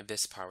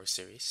this power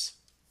series.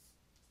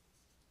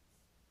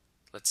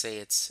 Let's say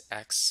it's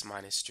x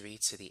minus 3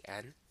 to the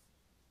n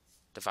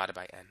divided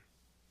by n.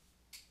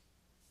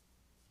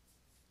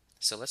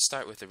 So let's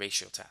start with the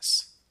ratio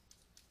test.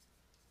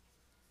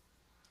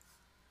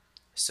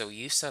 So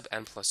u sub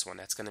n plus 1,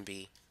 that's going to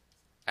be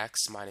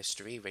x minus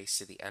 3 raised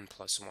to the n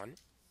plus 1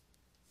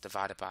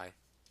 divided by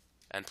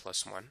n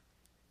plus 1.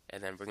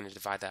 And then we're going to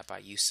divide that by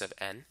u sub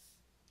n,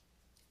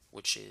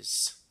 which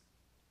is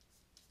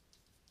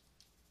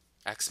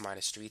x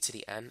minus 3 to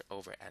the n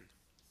over n.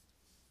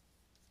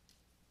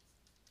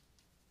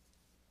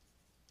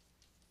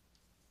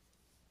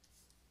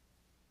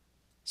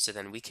 So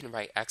then we can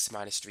write x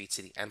minus 3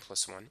 to the n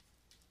plus 1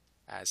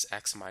 as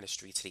x minus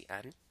 3 to the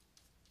n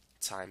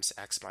times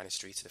x minus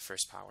 3 to the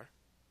first power.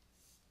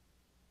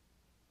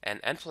 And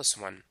n plus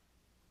 1,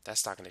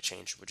 that's not going to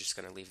change. We're just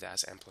going to leave that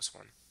as n plus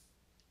 1.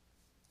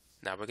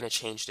 Now we're going to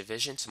change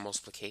division to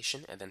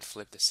multiplication and then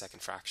flip the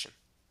second fraction.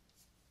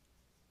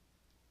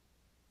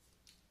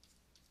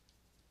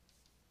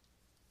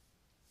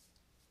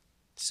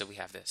 So we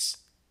have this.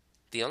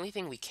 The only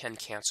thing we can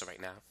cancel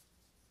right now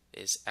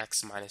is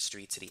x minus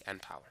 3 to the n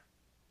power.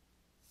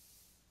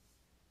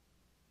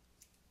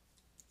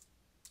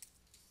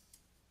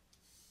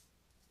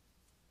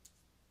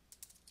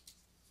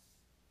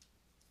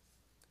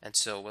 And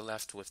so we're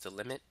left with the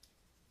limit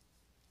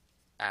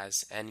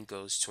as n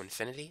goes to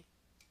infinity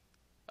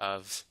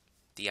of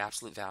the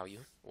absolute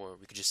value, or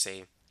we could just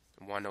say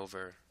 1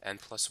 over n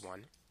plus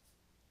 1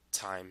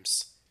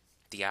 times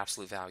the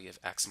absolute value of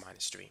x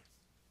minus 3.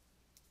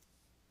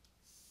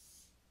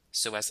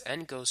 So as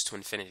n goes to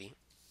infinity,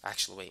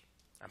 actually wait,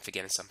 I'm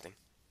forgetting something.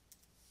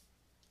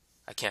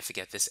 I can't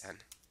forget this n,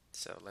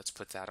 so let's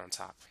put that on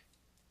top.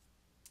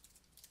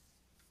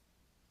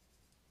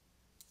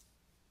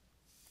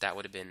 That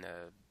would have been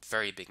a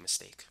very big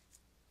mistake.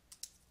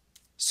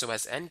 So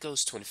as n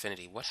goes to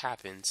infinity, what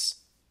happens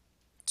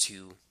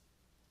to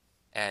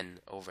n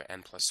over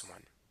n plus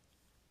 1?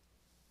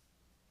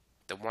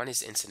 The 1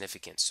 is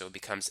insignificant, so it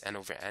becomes n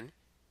over n,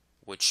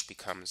 which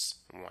becomes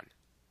 1.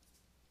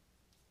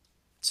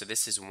 So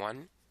this is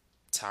 1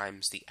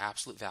 times the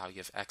absolute value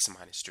of x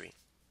minus 3.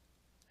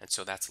 And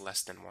so that's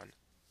less than 1.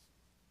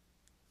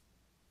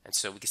 And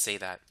so we can say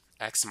that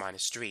x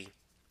minus 3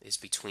 is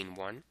between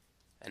 1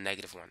 and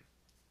negative 1.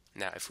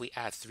 Now if we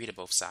add 3 to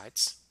both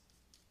sides,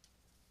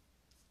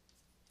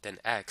 then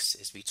x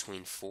is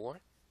between 4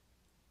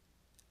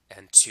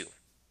 and 2.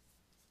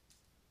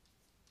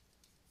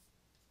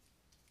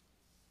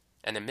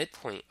 And the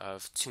midpoint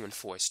of 2 and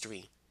 4 is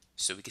 3,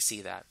 so we can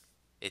see that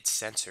it's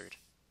centered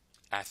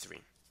at 3.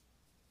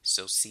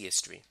 So C is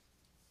 3.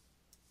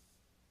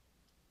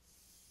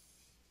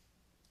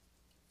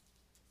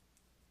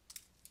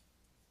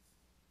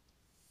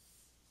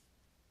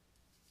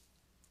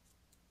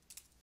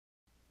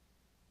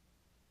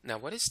 Now,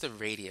 what is the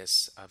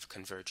radius of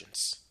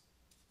convergence?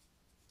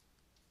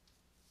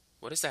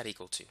 What is that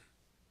equal to?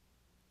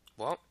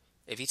 Well,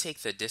 if you take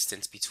the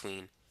distance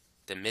between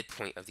the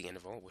midpoint of the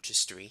interval, which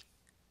is 3,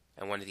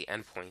 and one of the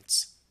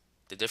endpoints,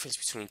 the difference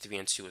between 3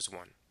 and 2 is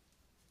 1.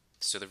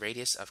 So the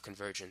radius of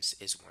convergence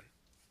is 1.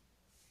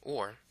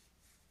 Or,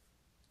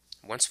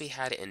 once we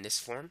had it in this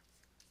form,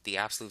 the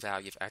absolute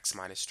value of x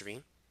minus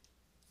 3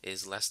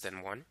 is less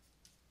than 1.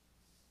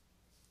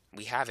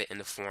 We have it in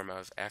the form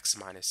of x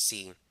minus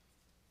c.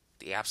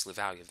 The absolute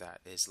value of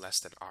that is less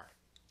than r.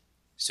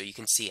 So you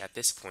can see at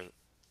this point,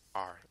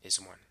 r is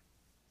 1.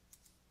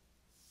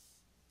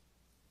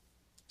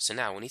 So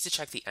now we need to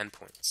check the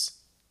endpoints.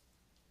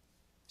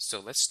 So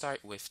let's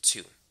start with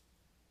 2.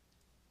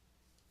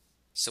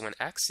 So when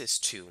x is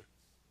 2,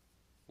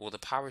 will the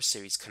power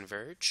series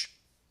converge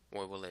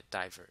or will it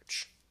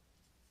diverge?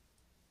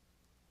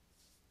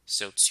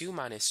 So 2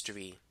 minus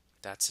 3,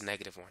 that's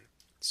negative 1.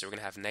 So we're going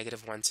to have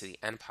negative 1 to the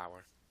n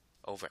power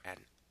over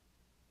n.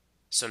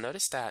 So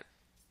notice that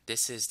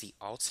this is the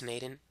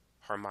alternating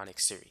harmonic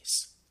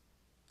series.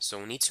 So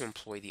we need to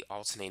employ the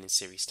alternating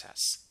series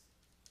test,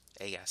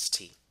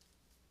 AST.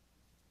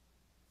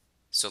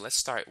 So let's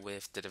start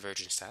with the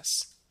divergence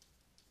test.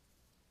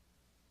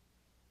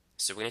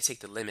 So we're going to take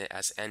the limit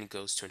as n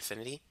goes to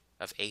infinity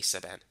of a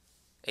sub n.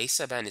 A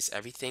sub n is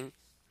everything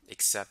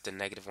except the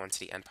negative 1 to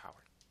the n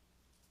power.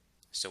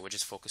 So we're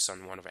just focused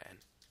on 1 over n.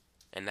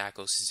 And that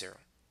goes to 0.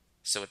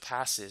 So it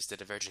passes the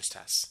divergence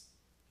test.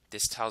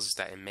 This tells us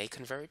that it may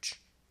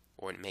converge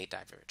or it may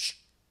diverge.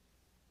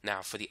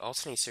 Now, for the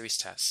alternating series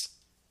test,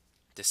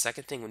 the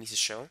second thing we need to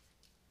show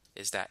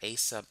is that a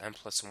sub n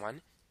plus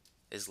 1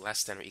 is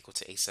less than or equal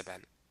to a sub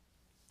n.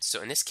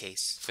 So in this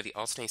case, for the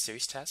alternating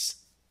series test,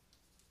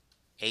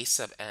 a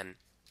sub n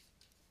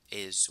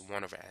is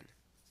 1 over n.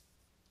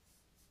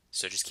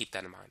 So just keep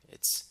that in mind.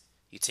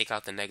 You take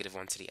out the negative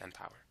 1 to the n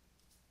power.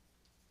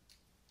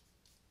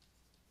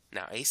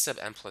 Now a sub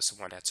n plus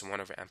 1, that's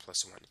 1 over n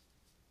plus 1.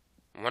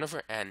 1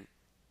 over n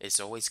is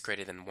always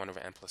greater than 1 over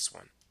n plus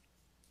 1.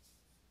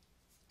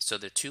 So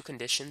the two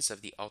conditions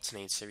of the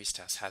alternating series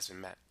test has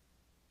been met.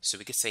 So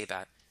we could say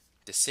that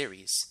the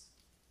series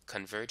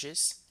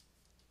converges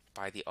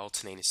by the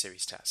alternating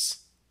series test.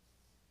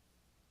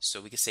 So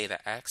we could say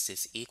that x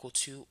is equal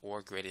to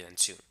or greater than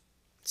 2.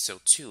 So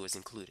 2 is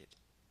included.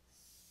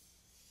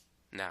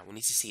 Now we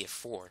need to see if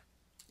 4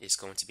 is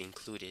going to be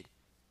included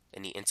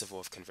in the interval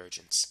of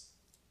convergence.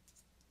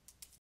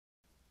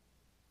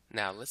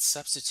 Now let's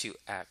substitute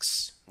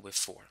x with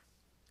 4.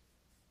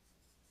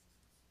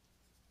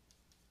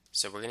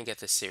 So we're going to get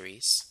the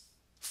series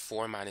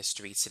 4 minus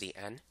 3 to the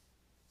n,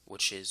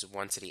 which is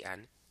 1 to the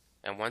n,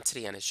 and 1 to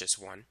the n is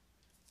just 1,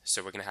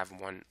 so we're going to have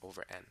 1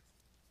 over n.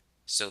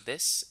 So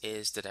this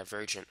is the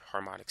divergent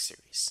harmonic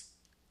series.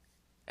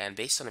 And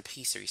based on a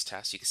p-series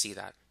test, you can see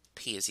that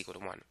p is equal to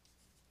 1.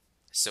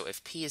 So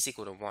if p is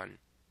equal to 1,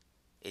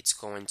 it's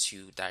going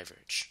to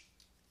diverge.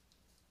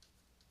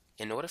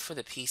 In order for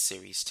the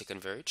p-series to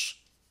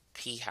converge,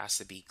 p has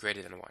to be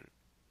greater than 1.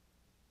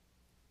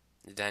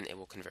 Then it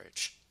will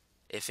converge.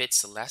 If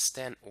it's less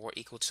than or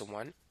equal to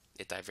 1,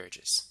 it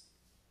diverges.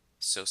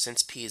 So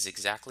since p is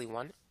exactly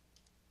 1,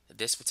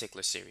 this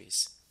particular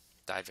series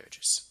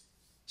diverges.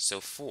 So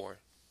 4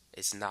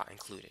 is not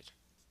included.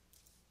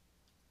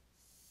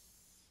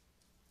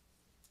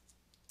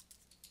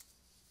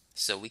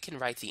 So we can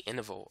write the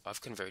interval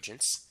of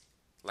convergence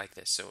like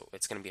this. So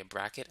it's going to be a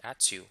bracket at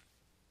 2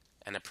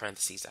 and a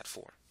parentheses at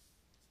 4.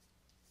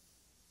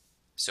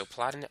 So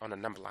plotting it on a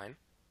number line,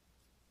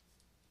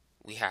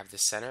 we have the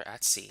center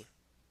at C,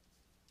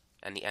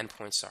 and the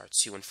endpoints are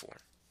 2 and 4.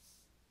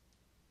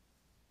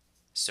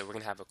 So we're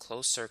going to have a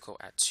closed circle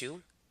at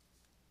 2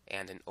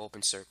 and an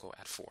open circle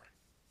at 4.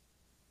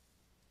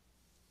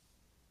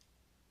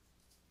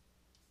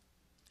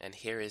 And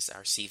here is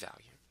our C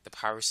value. The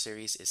power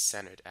series is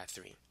centered at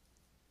 3.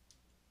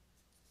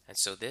 And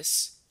so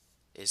this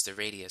is the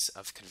radius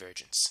of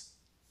convergence,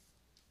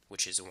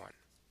 which is 1.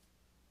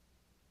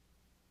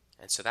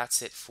 And so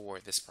that's it for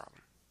this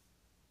problem.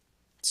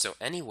 So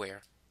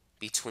anywhere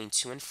between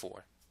 2 and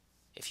 4,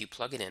 if you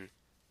plug it in,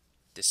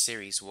 the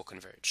series will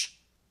converge.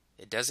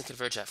 It doesn't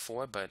converge at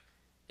 4, but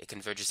it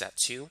converges at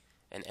 2,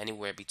 and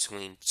anywhere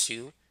between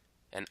 2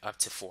 and up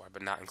to 4,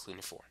 but not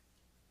including 4.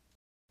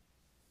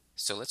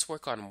 So let's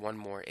work on one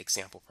more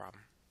example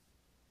problem.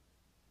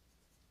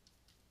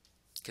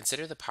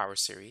 Consider the power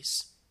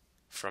series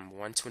from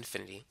 1 to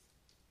infinity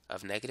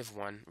of negative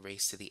 1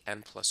 raised to the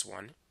n plus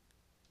 1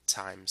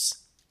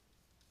 times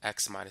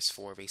x minus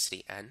 4 raised to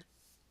the n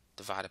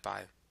divided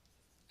by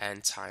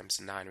n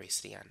times 9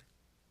 raised to the n.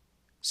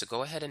 So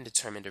go ahead and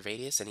determine the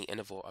radius and the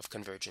interval of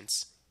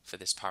convergence for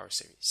this power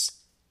series.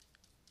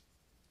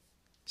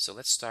 So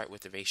let's start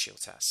with the ratio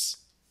test.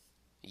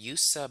 U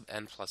sub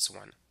n plus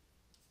 1.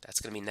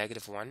 That's going to be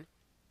negative 1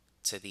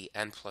 to the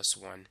n plus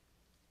 1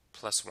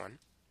 plus 1.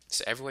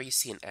 So everywhere you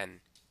see an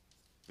n,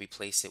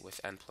 replace it with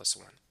n plus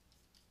 1.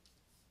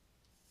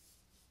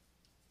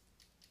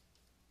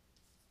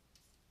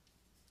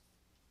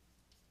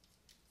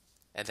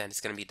 And then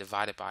it's going to be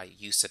divided by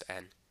u sub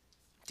n,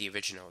 the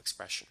original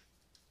expression.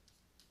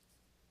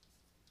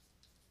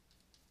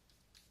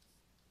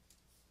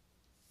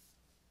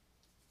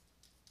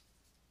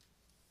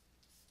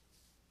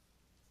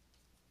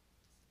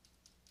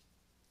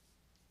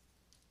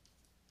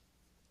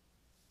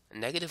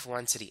 Negative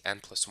 1 to the n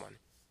plus 1.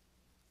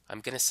 I'm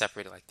going to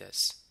separate it like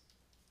this.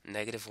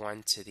 Negative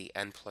 1 to the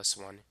n plus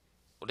 1.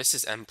 Well, this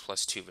is n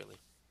plus 2 really.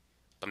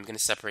 But I'm going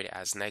to separate it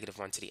as negative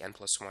 1 to the n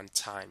plus 1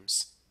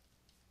 times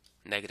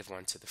negative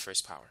 1 to the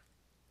first power.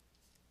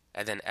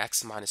 And then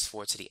x minus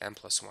 4 to the n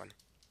plus 1.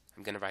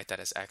 I'm going to write that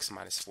as x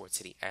minus 4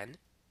 to the n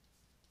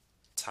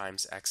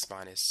times x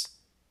minus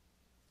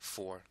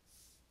 4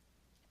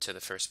 to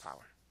the first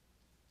power.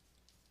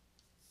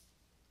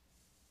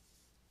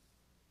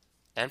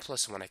 N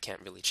plus 1, I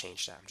can't really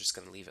change that. I'm just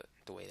going to leave it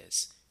the way it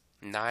is.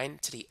 9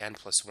 to the n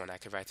plus 1, I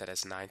could write that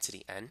as 9 to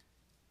the n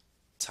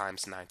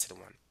times 9 to the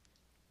 1.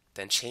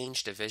 Then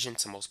change division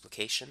to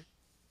multiplication,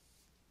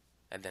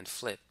 and then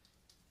flip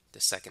the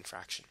second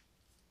fraction.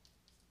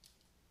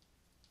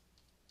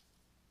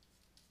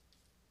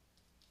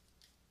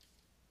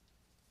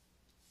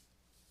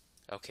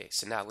 Okay,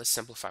 so now let's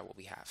simplify what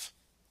we have.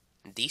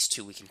 These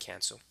two we can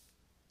cancel.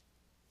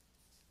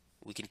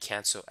 We can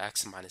cancel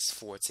x minus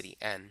 4 to the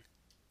n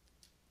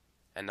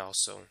and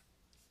also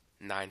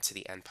 9 to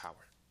the n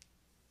power.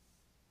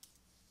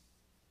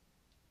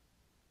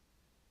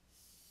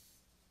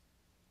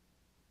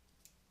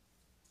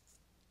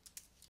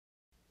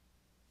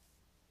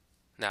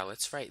 Now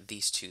let's write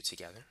these two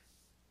together.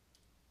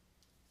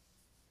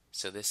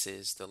 So this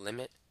is the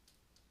limit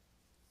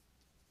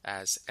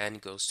as n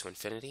goes to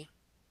infinity,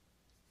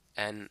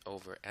 n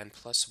over n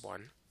plus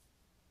 1,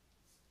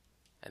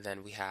 and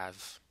then we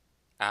have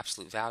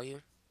absolute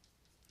value,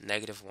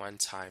 negative 1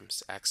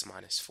 times x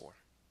minus 4.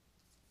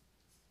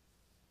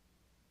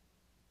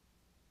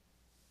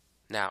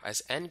 Now,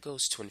 as n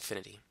goes to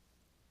infinity,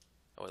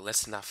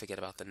 let's not forget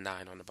about the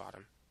 9 on the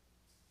bottom.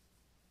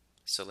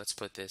 So let's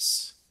put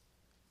this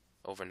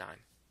over 9.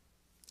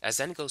 As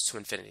n goes to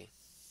infinity,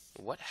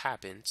 what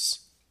happens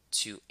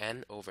to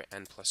n over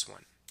n plus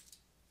 1?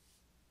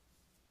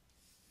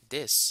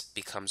 This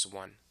becomes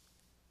 1.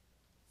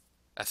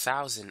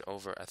 1,000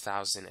 over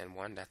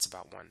 1,001, that's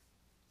about 1.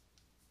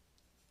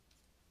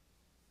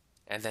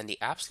 And then the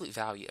absolute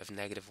value of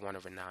negative 1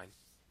 over 9,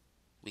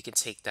 we can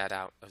take that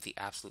out of the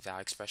absolute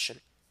value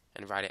expression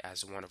and write it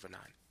as 1 over 9.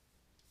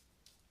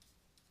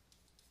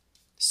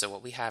 So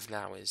what we have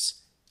now is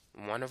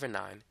 1 over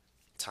 9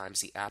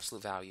 times the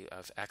absolute value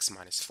of x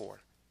minus 4.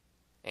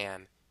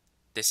 And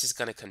this is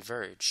going to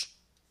converge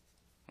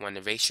when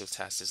the ratio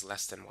test is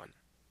less than 1.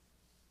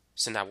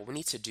 So now what we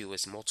need to do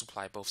is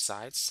multiply both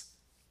sides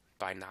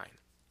by 9.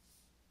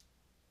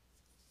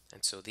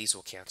 And so these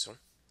will cancel.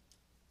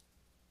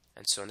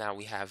 And so now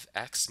we have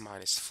x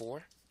minus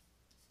 4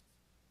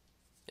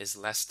 is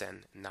less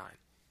than 9.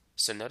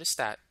 So notice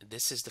that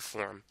this is the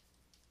form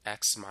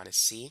x minus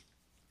c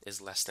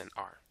is less than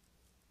r.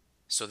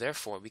 So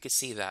therefore, we could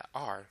see that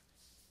r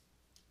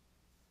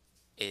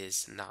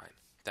is 9.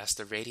 That's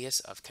the radius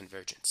of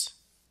convergence.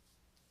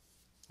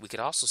 We could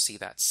also see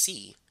that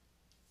c,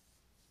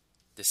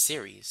 the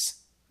series,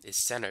 is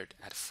centered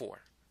at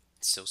 4.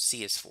 So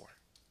c is 4.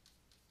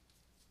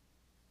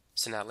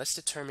 So now let's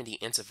determine the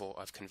interval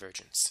of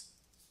convergence.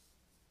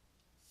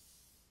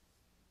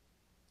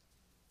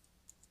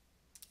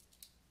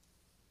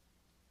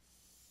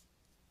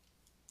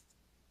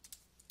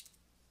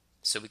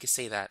 So we could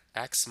say that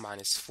x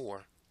minus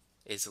 4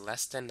 is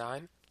less than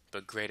 9,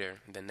 but greater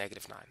than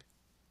negative 9.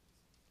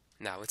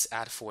 Now let's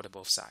add 4 to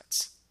both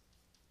sides.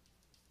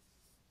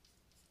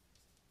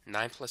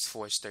 9 plus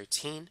 4 is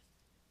 13.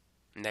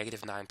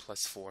 Negative 9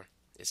 plus 4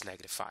 is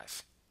negative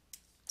 5.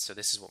 So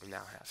this is what we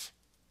now have.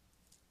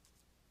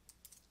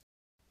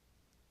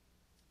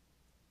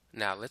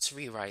 Now let's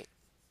rewrite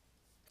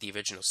the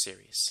original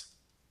series,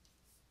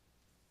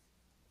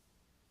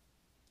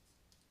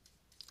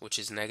 which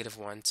is negative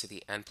 1 to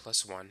the n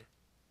plus 1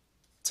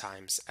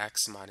 times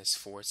x minus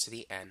 4 to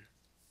the n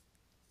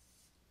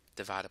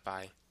divided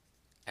by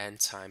n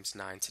times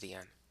 9 to the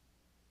n.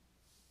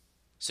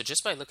 So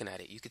just by looking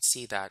at it, you could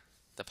see that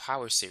the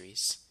power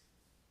series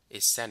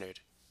is centered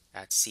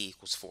at c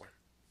equals 4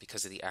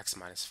 because of the x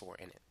minus 4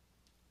 in it.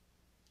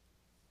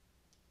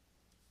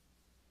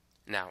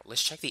 Now,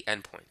 let's check the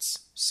endpoints.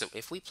 So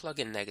if we plug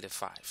in negative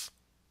 5,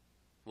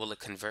 will it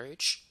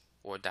converge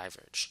or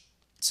diverge?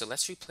 So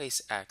let's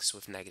replace x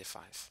with negative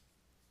 5.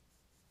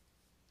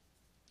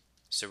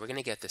 So we're going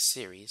to get the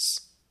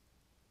series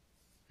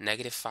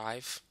negative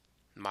 5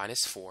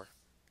 minus 4,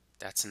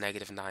 that's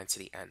negative 9 to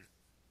the n.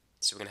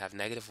 So we're going to have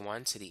negative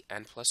 1 to the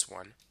n plus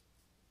 1,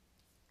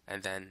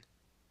 and then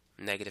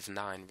negative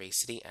 9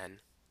 raised to the n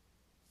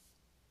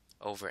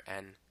over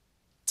n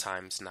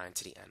times 9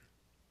 to the n.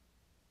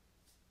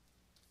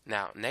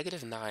 Now,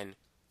 negative 9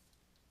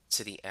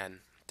 to the n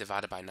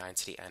divided by 9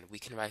 to the n, we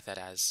can write that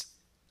as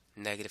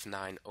negative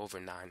 9 over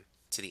 9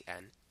 to the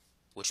n,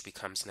 which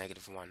becomes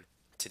negative 1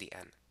 to the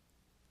n.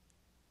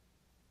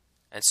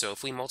 And so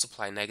if we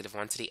multiply negative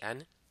 1 to the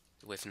n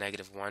with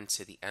negative 1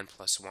 to the n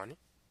plus 1,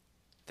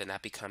 then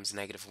that becomes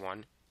negative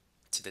 1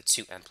 to the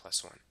 2n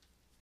plus 1.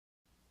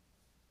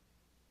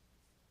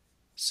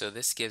 So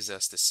this gives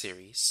us the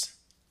series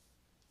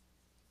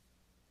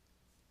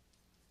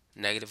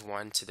negative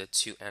 1 to the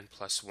 2n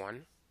plus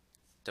 1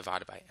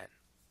 divided by n.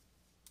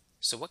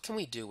 So what can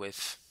we do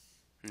with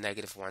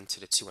negative 1 to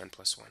the 2n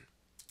plus 1?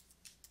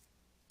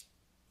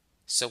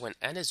 So when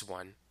n is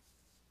 1,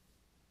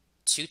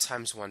 2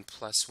 times 1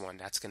 plus 1,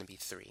 that's going to be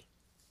 3.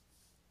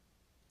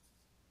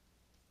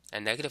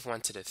 And negative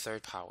 1 to the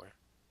third power,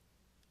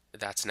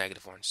 that's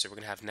negative 1. So we're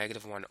going to have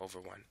negative 1 over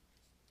 1.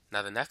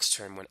 Now the next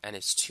term, when n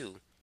is 2,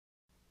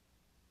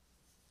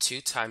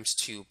 2 times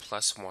 2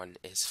 plus 1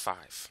 is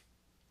 5.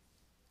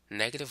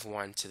 Negative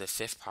 1 to the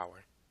fifth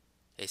power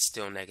is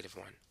still negative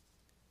 1.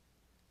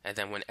 And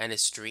then when n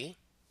is 3,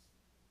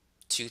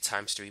 2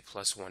 times 3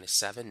 plus 1 is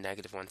 7.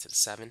 Negative 1 to the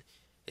 7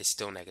 is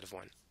still negative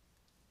 1.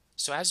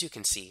 So as you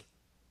can see,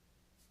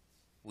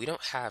 we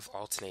don't have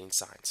alternating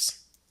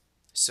signs.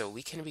 So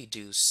we can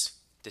reduce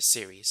the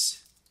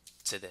series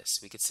to this.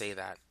 We could say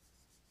that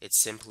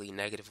it's simply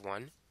negative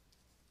 1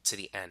 to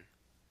the n.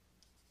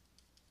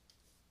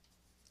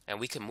 And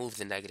we can move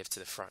the negative to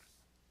the front.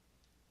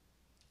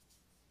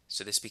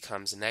 So this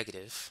becomes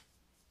negative,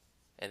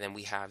 and then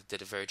we have the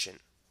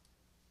divergent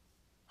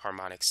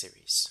harmonic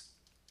series.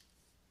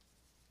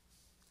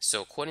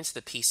 So according to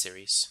the P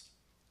series,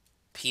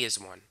 P is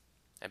 1.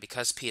 And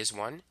because P is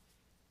 1,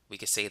 we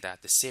can say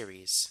that the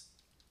series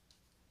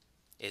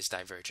is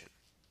divergent.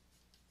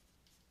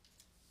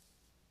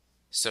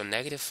 So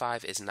negative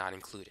 5 is not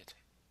included.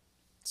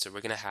 So we're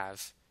going to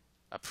have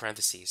a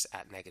parentheses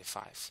at negative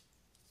 5.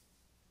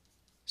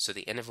 So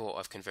the interval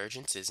of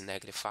convergence is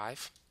negative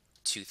 5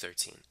 to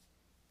 13.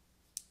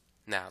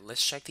 Now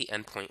let's check the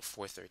endpoint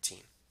for 13.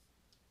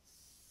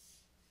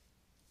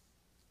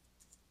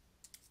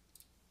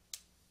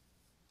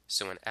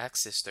 So when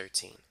x is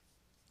 13,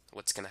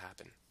 what's going to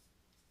happen?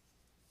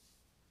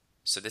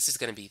 So this is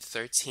going to be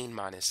 13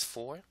 minus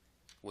 4,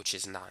 which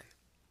is 9.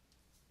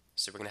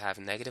 So we're going to have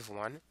negative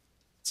 1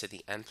 to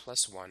the n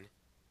plus 1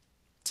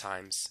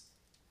 times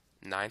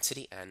 9 to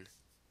the n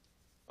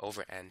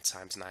over n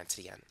times 9 to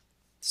the n.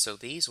 So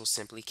these will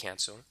simply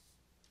cancel.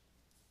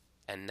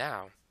 And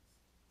now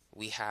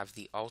we have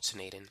the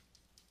alternating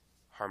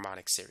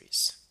harmonic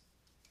series.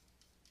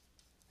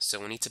 So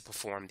we need to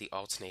perform the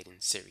alternating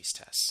series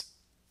test.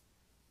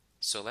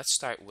 So let's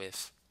start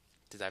with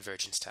the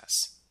divergence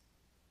test.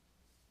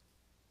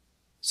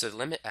 So the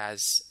limit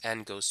as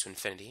n goes to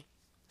infinity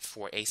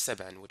for a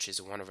sub n, which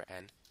is 1 over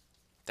n,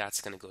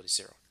 that's going to go to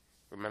 0.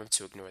 Remember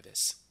to ignore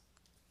this.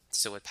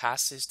 So it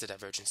passes the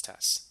divergence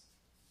test.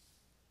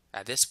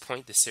 At this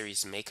point, the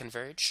series may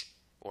converge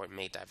or it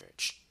may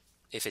diverge.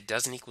 If it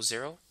doesn't equal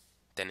 0,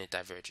 then it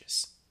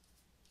diverges.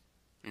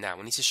 Now,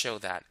 we need to show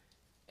that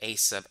a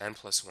sub n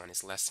plus 1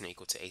 is less than or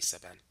equal to a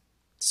sub n.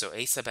 So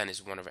a sub n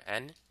is 1 over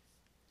n,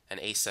 and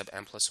a sub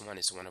n plus 1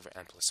 is 1 over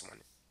n plus 1.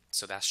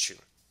 So that's true.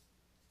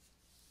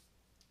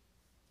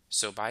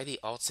 So by the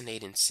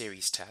alternating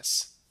series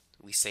test,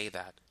 we say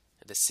that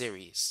the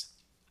series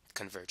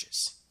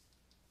converges,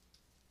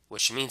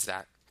 which means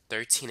that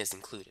 13 is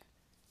included.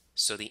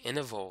 So the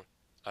interval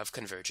of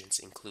convergence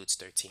includes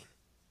 13.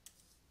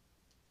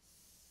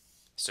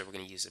 So we're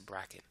going to use a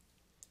bracket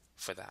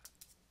for that.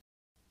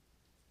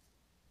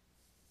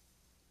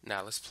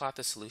 Now let's plot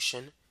the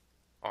solution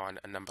on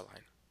a number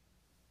line.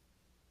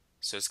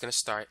 So it's going to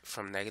start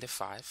from negative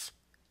 5,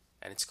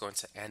 and it's going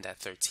to end at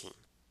 13.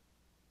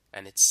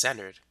 And it's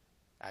centered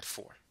at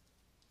 4.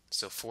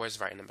 So 4 is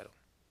right in the middle.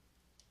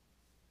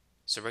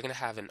 So we're going to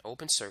have an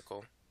open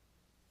circle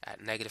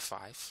at negative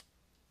 5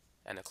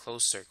 and a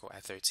closed circle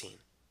at 13.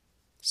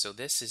 So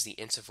this is the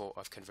interval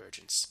of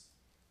convergence.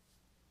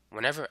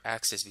 Whenever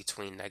x is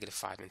between negative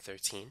 5 and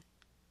 13,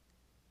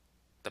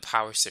 the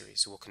power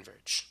series will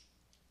converge.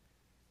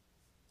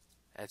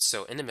 And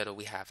so in the middle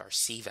we have our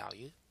c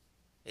value.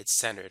 It's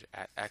centered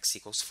at x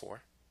equals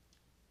 4.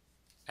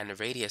 And the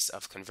radius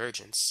of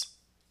convergence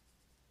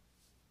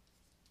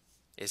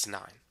is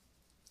 9.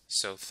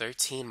 So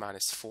 13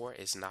 minus 4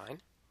 is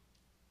 9.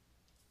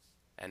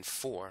 And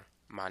 4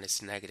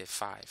 minus negative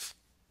 5,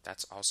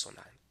 that's also 9.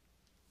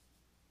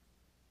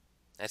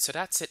 And so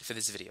that's it for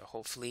this video.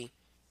 Hopefully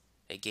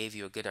it gave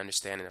you a good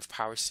understanding of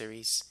power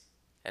series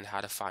and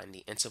how to find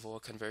the interval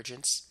of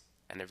convergence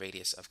and the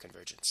radius of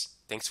convergence.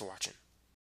 Thanks for watching.